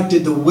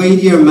neglected the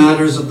weightier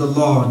matters of the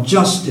law,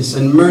 justice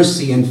and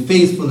mercy and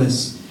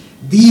faithfulness.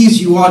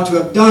 These you ought to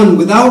have done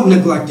without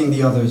neglecting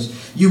the others.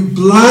 You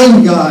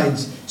blind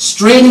guides,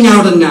 straining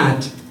out a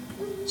gnat,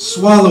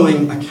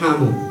 swallowing a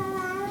camel."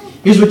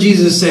 Here's what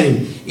Jesus is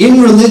saying.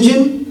 In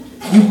religion,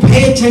 you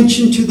pay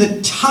attention to the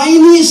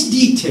tiniest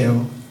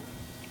detail,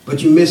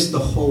 but you miss the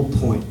whole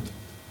point.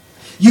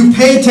 You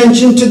pay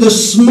attention to the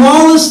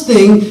smallest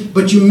thing,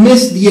 but you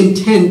miss the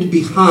intent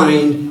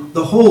behind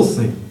the whole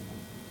thing.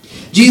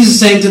 Jesus is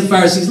saying to the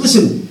Pharisees,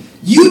 listen,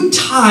 you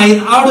tithe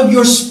out of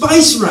your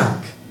spice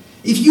rack.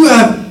 If you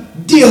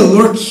have dill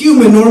or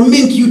cumin or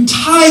mint, you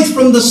tithe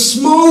from the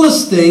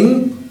smallest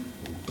thing,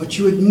 but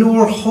you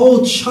ignore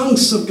whole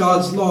chunks of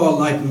God's law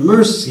like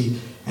mercy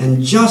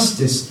and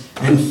justice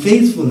and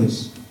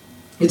faithfulness.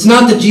 It's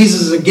not that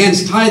Jesus is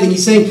against tithing.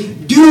 He's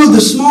saying, do the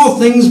small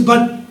things,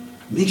 but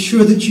make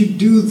sure that you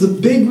do the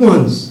big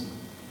ones.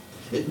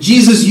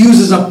 Jesus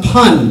uses a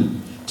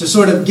pun to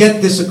sort of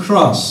get this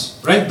across,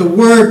 right? The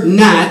word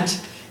gnat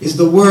is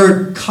the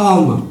word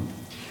kalma,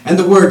 and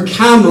the word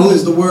camel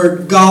is the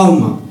word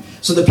galma.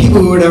 So the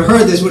people who would have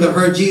heard this would have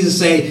heard Jesus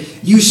say,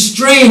 you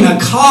strain a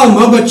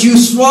kalma, but you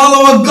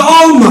swallow a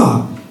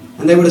galma.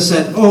 And they would have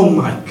said, oh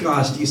my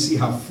gosh, do you see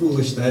how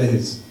foolish that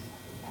is?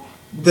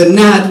 The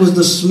gnat was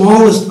the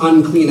smallest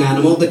unclean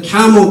animal, the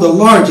camel the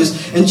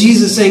largest. And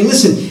Jesus is saying,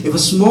 listen, if a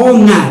small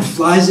gnat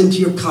flies into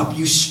your cup,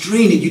 you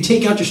strain it. You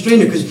take out your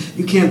strainer because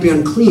you can't be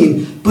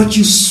unclean. But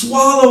you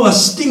swallow a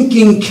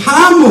stinking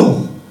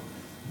camel.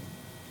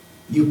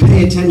 You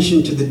pay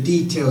attention to the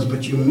details,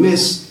 but you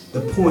miss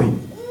the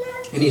point.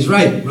 And he's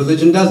right.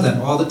 Religion does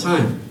that all the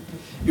time.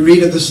 You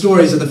read of the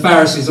stories of the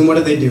Pharisees, and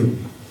what do?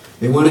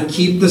 They want to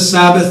keep the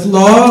Sabbath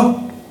law.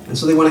 And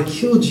so they want to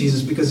kill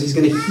Jesus because he's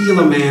going to heal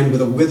a man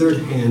with a withered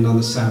hand on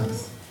the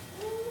Sabbath.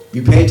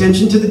 You pay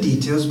attention to the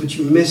details, but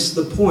you miss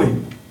the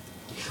point.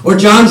 Or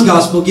John's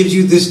Gospel gives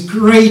you this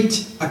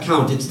great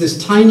account. It's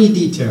this tiny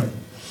detail.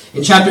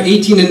 In chapter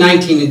 18 and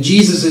 19, and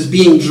Jesus is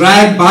being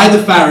dragged by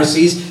the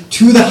Pharisees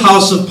to the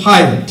house of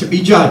Pilate to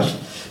be judged.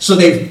 So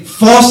they've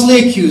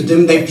falsely accused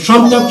him. They've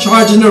trumped up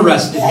charges and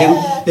arrested him.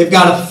 They've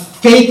got a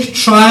fake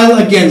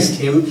trial against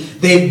him.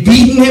 They've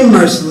beaten him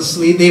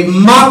mercilessly. They've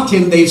mocked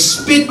him. They've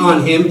spit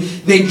on him.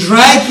 They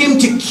drag him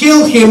to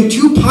kill him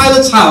to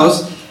Pilate's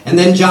house. And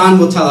then John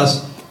will tell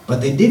us,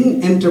 but they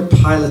didn't enter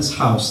Pilate's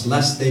house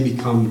lest they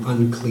become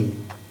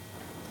unclean.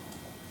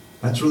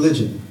 That's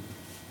religion.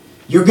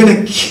 You're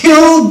going to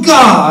kill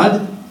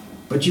God,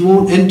 but you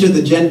won't enter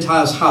the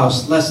Gentile's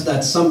house, lest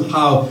that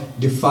somehow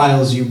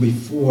defiles you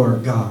before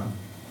God.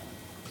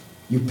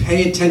 You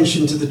pay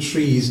attention to the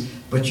trees,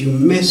 but you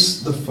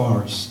miss the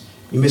forest.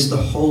 You miss the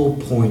whole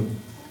point.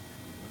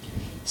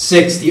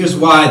 Sixth, here's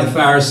why the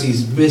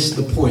Pharisees miss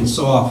the point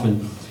so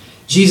often.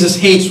 Jesus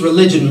hates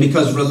religion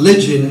because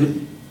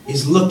religion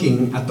is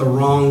looking at the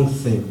wrong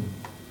thing.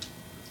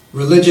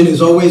 Religion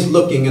is always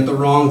looking at the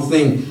wrong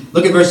thing.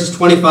 Look at verses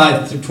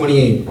 25 through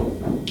 28.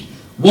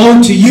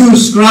 Woe to you,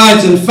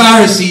 scribes and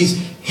Pharisees,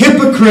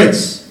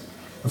 hypocrites!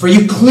 For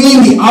you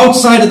clean the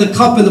outside of the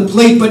cup and the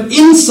plate, but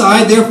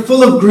inside they're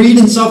full of greed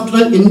and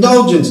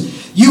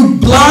self-indulgence. You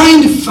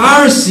blind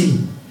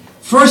Pharisee!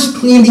 First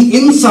clean the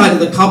inside of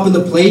the cup and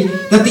the plate,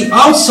 that the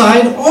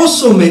outside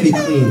also may be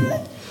clean.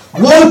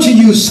 Woe to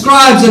you,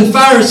 scribes and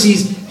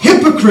Pharisees,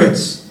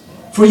 hypocrites!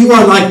 For you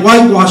are like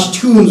whitewashed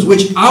tombs,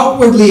 which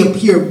outwardly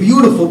appear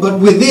beautiful, but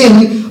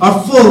within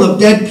are full of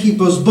dead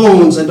people's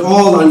bones and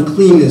all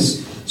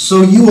uncleanness.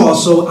 So you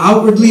also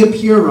outwardly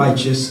appear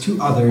righteous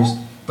to others,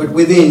 but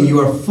within you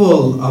are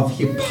full of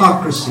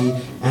hypocrisy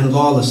and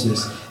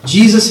lawlessness.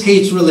 Jesus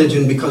hates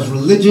religion because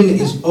religion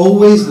is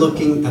always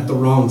looking at the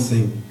wrong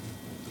thing.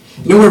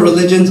 You know where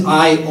religion's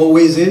eye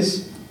always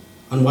is?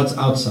 On what's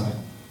outside.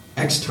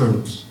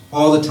 Externals.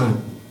 All the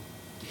time.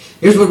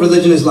 Here's what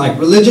religion is like.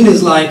 Religion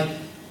is like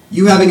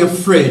you having a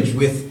fridge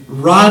with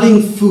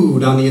rotting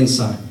food on the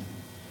inside.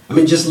 I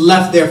mean, just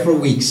left there for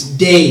weeks,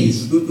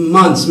 days,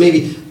 months,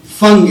 maybe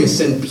fungus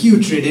and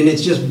putrid, and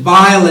it's just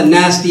vile and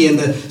nasty, and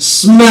the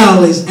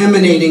smell is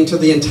emanating to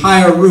the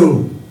entire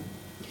room.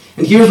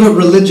 And here's what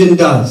religion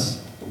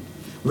does.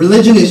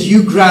 Religion is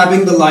you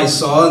grabbing the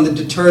Lysol and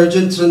the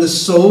detergents and the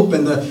soap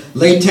and the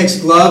latex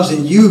gloves,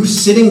 and you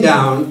sitting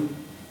down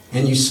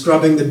and you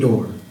scrubbing the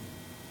door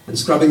and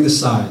scrubbing the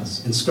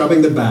sides and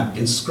scrubbing the back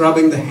and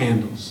scrubbing the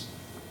handles.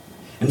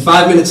 And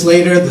 5 minutes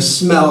later, the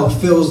smell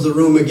fills the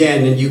room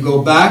again, and you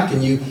go back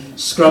and you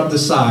scrub the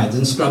sides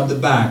and scrub the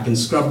back and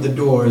scrub the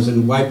doors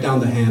and wipe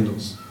down the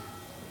handles.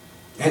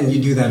 And you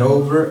do that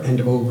over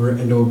and over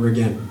and over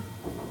again.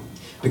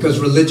 Because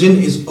religion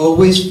is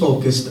always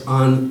focused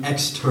on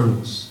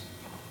externals.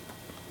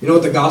 You know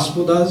what the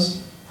gospel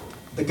does?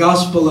 The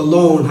gospel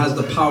alone has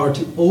the power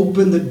to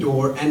open the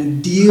door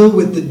and deal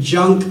with the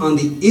junk on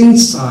the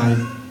inside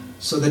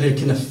so that it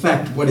can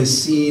affect what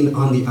is seen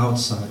on the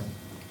outside.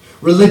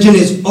 Religion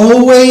is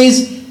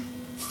always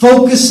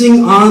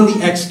focusing on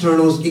the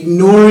externals,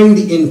 ignoring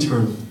the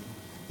internal.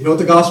 You know what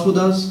the gospel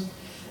does?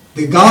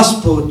 The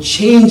gospel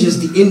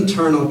changes the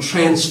internal,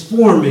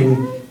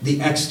 transforming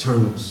the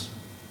externals.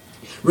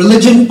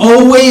 Religion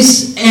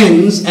always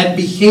ends at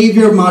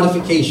behavior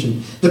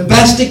modification. The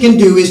best it can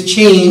do is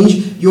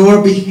change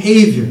your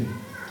behavior.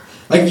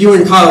 Like if you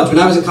were in college. When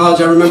I was in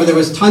college, I remember there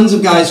was tons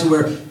of guys who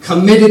were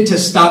committed to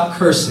stop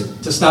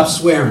cursing, to stop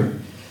swearing.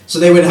 So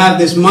they would have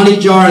this money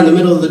jar in the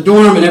middle of the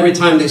dorm, and every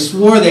time they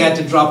swore, they had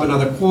to drop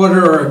another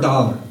quarter or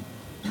 $1.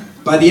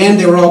 By the end,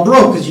 they were all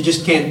broke because you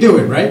just can't do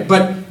it, right?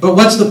 But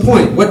what's the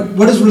point? What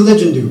does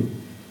religion do?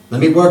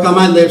 Let me work on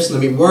my lips.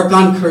 Let me work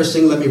on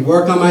cursing. Let me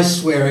work on my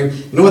swearing.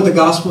 You know what the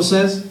gospel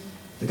says?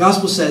 The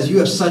gospel says you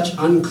have such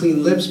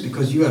unclean lips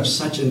because you have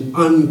such an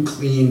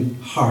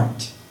unclean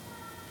heart.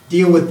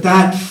 Deal with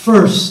that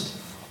first,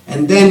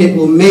 and then it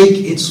will make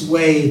its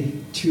way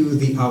to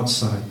the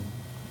outside.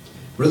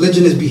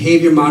 Religion is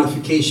behavior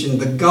modification.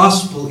 The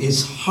gospel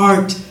is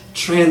heart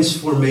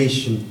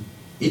transformation.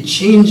 It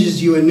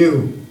changes you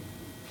anew.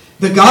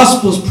 The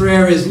gospel's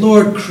prayer is,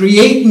 Lord,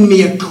 create in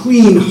me a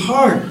clean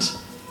heart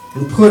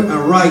and put a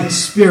right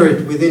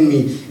spirit within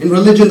me. In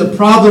religion, the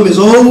problem is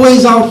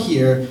always out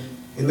here.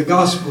 In the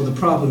gospel, the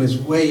problem is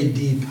way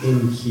deep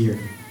in here.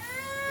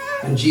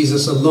 And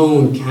Jesus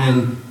alone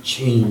can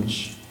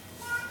change.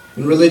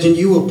 In religion,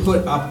 you will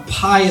put a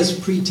pious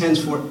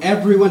pretense for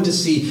everyone to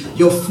see.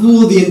 You'll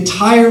fool the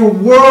entire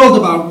world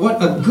about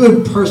what a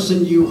good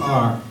person you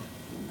are.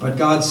 But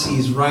God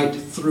sees right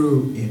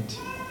through it.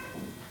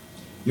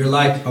 You're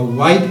like a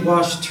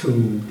whitewashed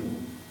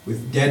tomb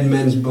with dead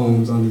men's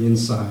bones on the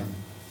inside.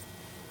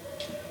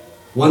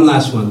 One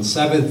last one.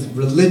 Seventh,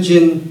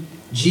 religion.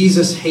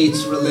 Jesus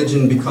hates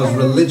religion because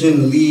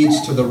religion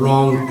leads to the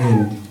wrong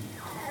end.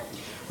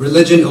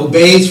 Religion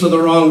obeys for the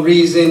wrong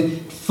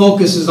reason,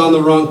 focuses on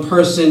the wrong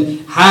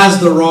person,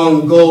 has the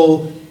wrong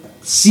goal,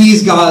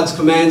 sees God's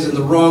commands in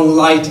the wrong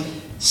light,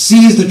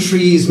 sees the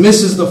trees,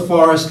 misses the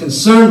forest,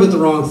 concerned with the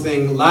wrong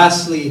thing.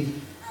 Lastly,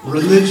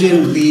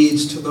 religion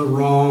leads to the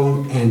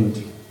wrong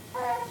end.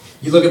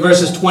 You look at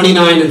verses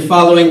 29 and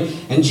following,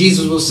 and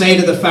Jesus will say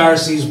to the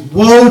Pharisees,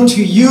 "Woe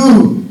to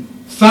you,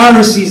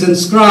 Pharisees and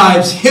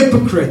scribes,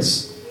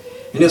 hypocrites!"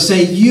 And he'll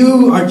say,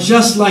 "You are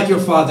just like your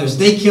fathers.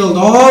 They killed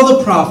all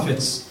the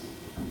prophets,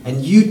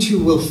 and you too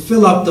will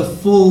fill up the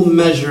full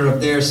measure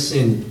of their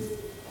sin.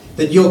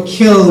 That you'll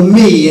kill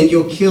me and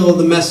you'll kill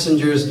the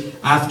messengers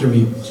after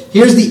me."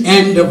 Here's the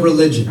end of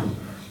religion.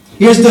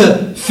 Here's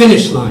the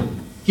finish line.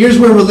 Here's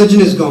where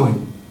religion is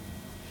going.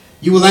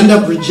 You will end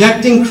up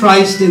rejecting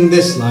Christ in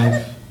this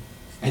life,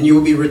 and you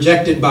will be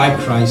rejected by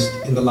Christ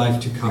in the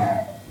life to come.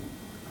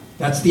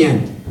 That's the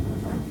end.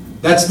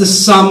 That's the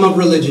sum of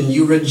religion.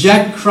 You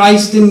reject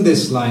Christ in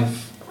this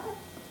life,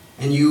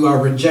 and you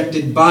are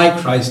rejected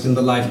by Christ in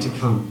the life to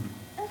come.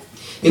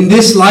 In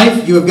this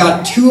life, you have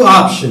got two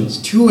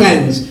options, two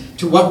ends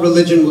to what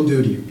religion will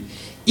do to you.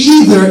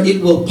 Either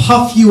it will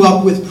puff you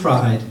up with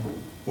pride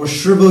or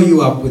shrivel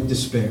you up with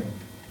despair.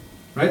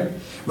 Right?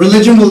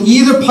 Religion will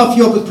either puff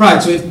you up with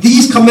pride. So if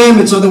these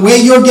commandments are the way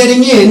you're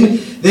getting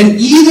in, then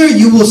either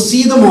you will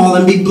see them all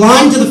and be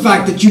blind to the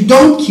fact that you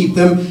don't keep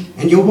them,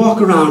 and you'll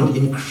walk around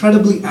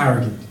incredibly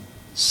arrogant,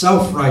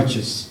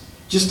 self-righteous,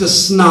 just a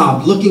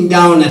snob, looking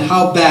down at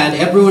how bad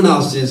everyone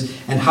else is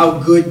and how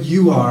good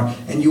you are,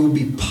 and you will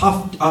be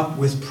puffed up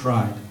with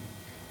pride.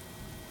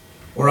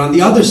 Or on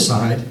the other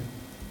side,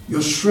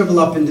 you'll shrivel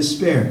up in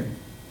despair.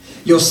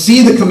 You'll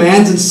see the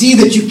commands and see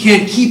that you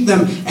can't keep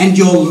them, and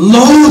you'll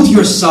loathe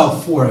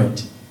yourself for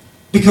it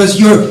because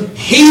you're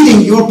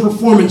hating your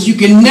performance. You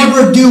can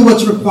never do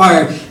what's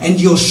required,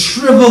 and you'll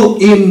shrivel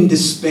in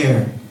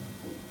despair.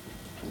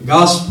 The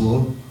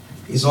gospel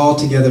is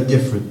altogether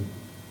different.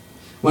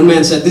 One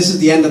man said, this is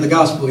the end of the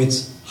gospel.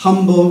 It's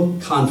humble,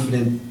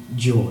 confident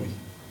joy.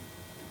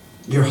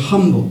 You're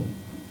humble.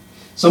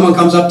 Someone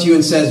comes up to you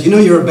and says, you know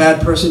you're a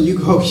bad person. You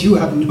go, you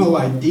have no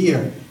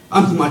idea.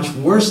 I'm much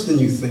worse than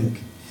you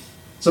think.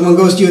 Someone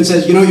goes to you and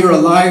says, you know you're a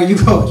liar. You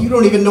go, you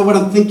don't even know what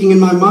I'm thinking in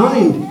my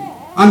mind.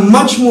 I'm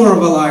much more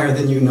of a liar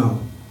than you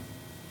know.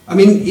 I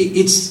mean,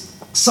 it's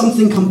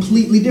something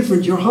completely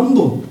different. You're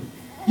humble.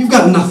 You've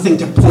got nothing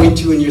to point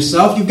to in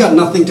yourself. You've got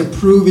nothing to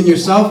prove in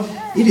yourself.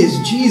 It is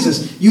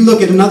Jesus. You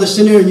look at another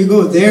sinner and you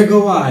go, there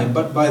go I,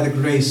 but by the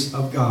grace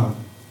of God.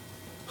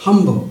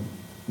 Humble.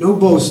 No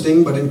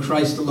boasting, but in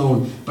Christ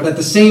alone. But at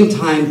the same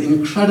time,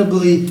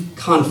 incredibly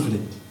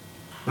confident.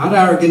 Not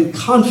arrogant,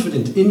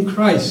 confident in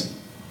Christ.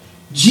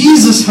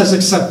 Jesus has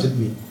accepted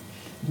me.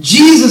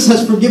 Jesus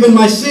has forgiven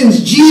my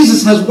sins.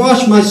 Jesus has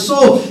washed my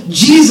soul.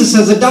 Jesus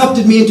has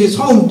adopted me into his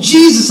home.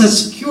 Jesus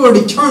has secured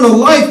eternal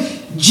life.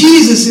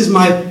 Jesus is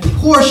my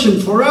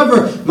portion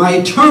forever, my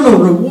eternal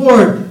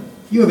reward.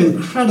 You have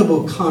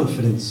incredible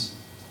confidence.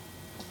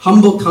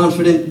 Humble,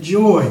 confident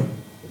joy.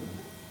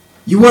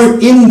 You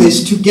weren't in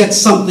this to get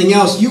something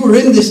else. You were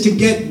in this to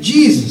get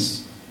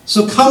Jesus.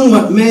 So come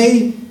what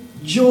may,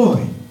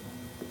 joy.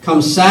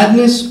 Come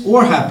sadness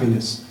or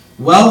happiness,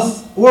 wealth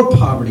or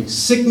poverty,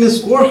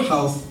 sickness or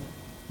health,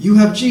 you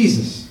have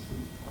Jesus.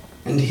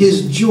 And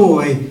his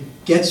joy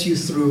gets you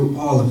through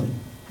all of it.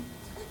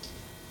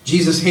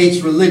 Jesus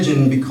hates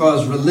religion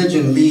because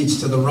religion leads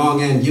to the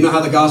wrong end. You know how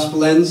the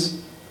gospel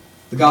ends?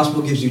 The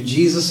gospel gives you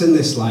Jesus in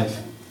this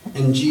life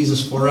and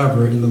Jesus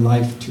forever in the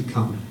life to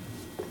come.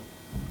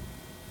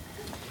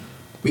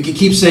 We could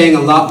keep saying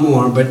a lot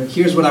more, but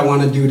here's what I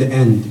want to do to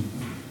end.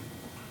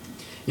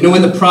 You know,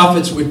 when the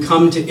prophets would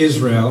come to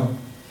Israel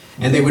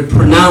and they would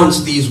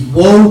pronounce these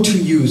woe to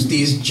yous,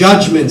 these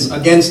judgments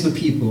against the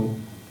people,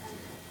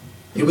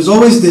 it was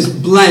always this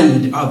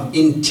blend of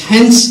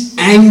intense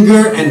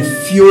anger and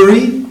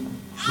fury,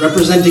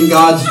 representing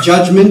God's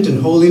judgment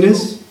and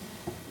holiness,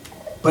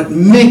 but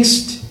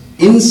mixed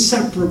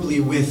inseparably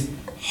with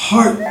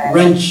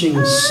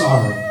heart-wrenching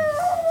sorrow.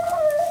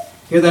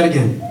 Hear that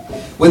again.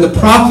 When the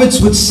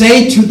prophets would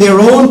say to their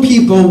own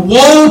people,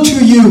 woe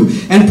to you,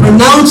 and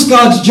pronounce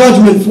God's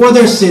judgment for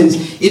their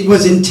sins, it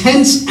was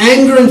intense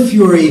anger and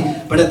fury,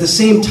 but at the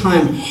same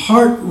time,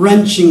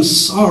 heart-wrenching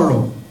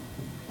sorrow.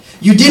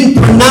 You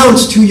didn't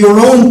pronounce to your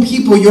own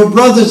people, your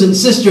brothers and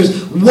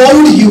sisters,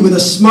 woe to you with a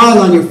smile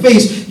on your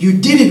face. You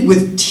did it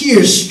with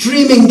tears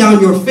streaming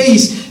down your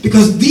face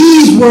because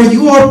these were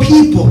your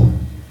people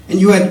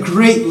and you had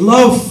great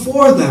love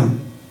for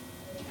them.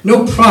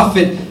 No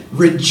prophet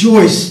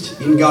rejoiced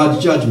in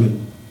God's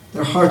judgment.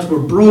 Their hearts were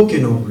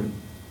broken over it.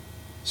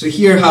 So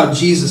hear how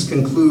Jesus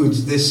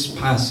concludes this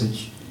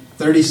passage,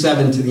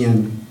 37 to the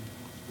end.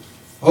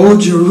 O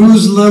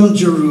Jerusalem,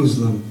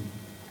 Jerusalem,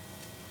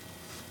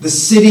 the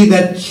city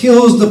that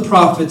kills the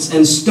prophets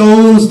and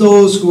stones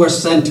those who are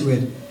sent to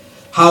it.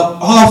 How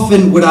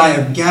often would I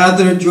have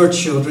gathered your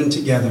children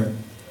together,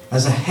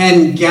 as a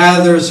hen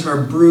gathers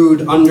her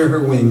brood under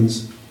her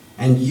wings,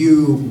 and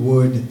you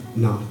would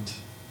not.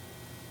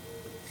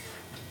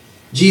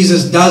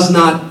 Jesus does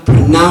not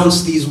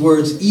pronounce these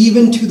words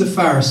even to the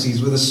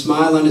Pharisees with a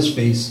smile on his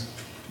face,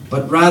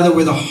 but rather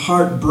with a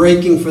heart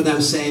breaking for them,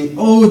 saying,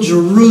 O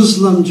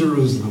Jerusalem,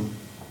 Jerusalem,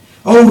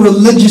 O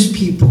religious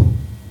people,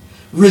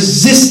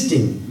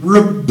 resisting,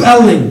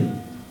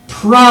 rebelling,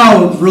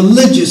 proud,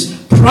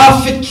 religious,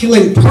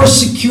 prophet-killing,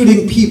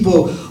 persecuting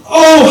people.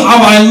 Oh,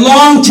 how I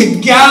long to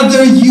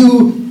gather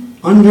you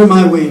under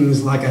my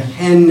wings like a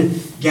hen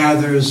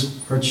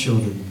gathers her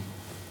children.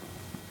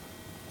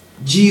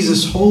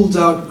 Jesus holds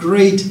out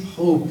great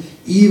hope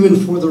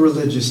even for the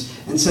religious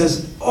and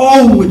says,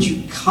 oh, would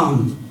you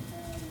come?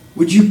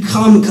 Would you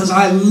come? Because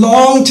I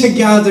long to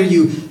gather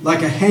you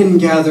like a hen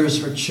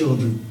gathers her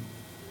children.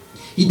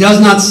 He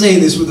does not say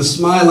this with a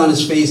smile on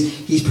his face.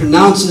 He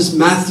pronounces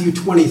Matthew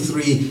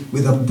 23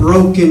 with a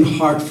broken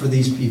heart for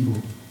these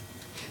people.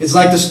 It's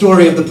like the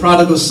story of the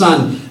prodigal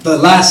son. The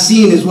last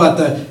scene is what?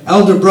 The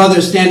elder brother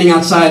standing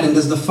outside, and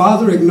does the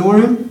father ignore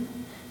him?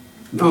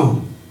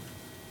 No.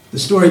 The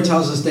story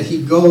tells us that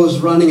he goes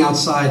running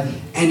outside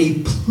and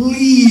he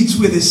pleads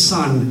with his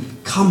son,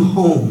 come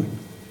home.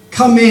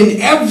 Come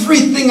in.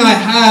 Everything I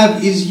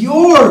have is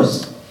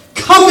yours.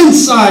 Come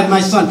inside, my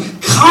son.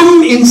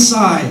 Come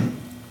inside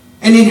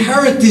and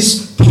inherit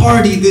this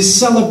party, this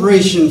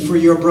celebration for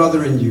your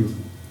brother and you.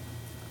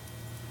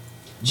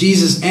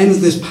 Jesus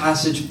ends this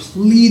passage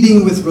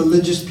pleading with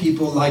religious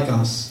people like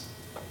us.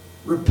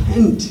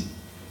 Repent,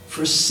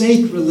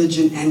 forsake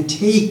religion, and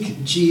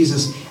take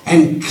Jesus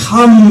and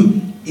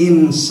come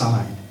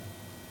inside.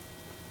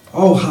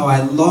 Oh, how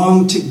I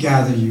long to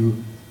gather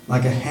you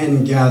like a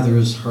hen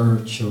gathers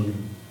her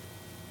children.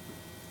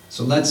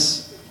 So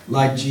let's,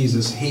 like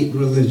Jesus, hate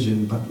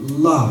religion, but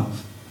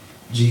love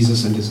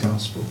Jesus and his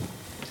gospel.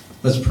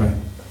 Let's pray.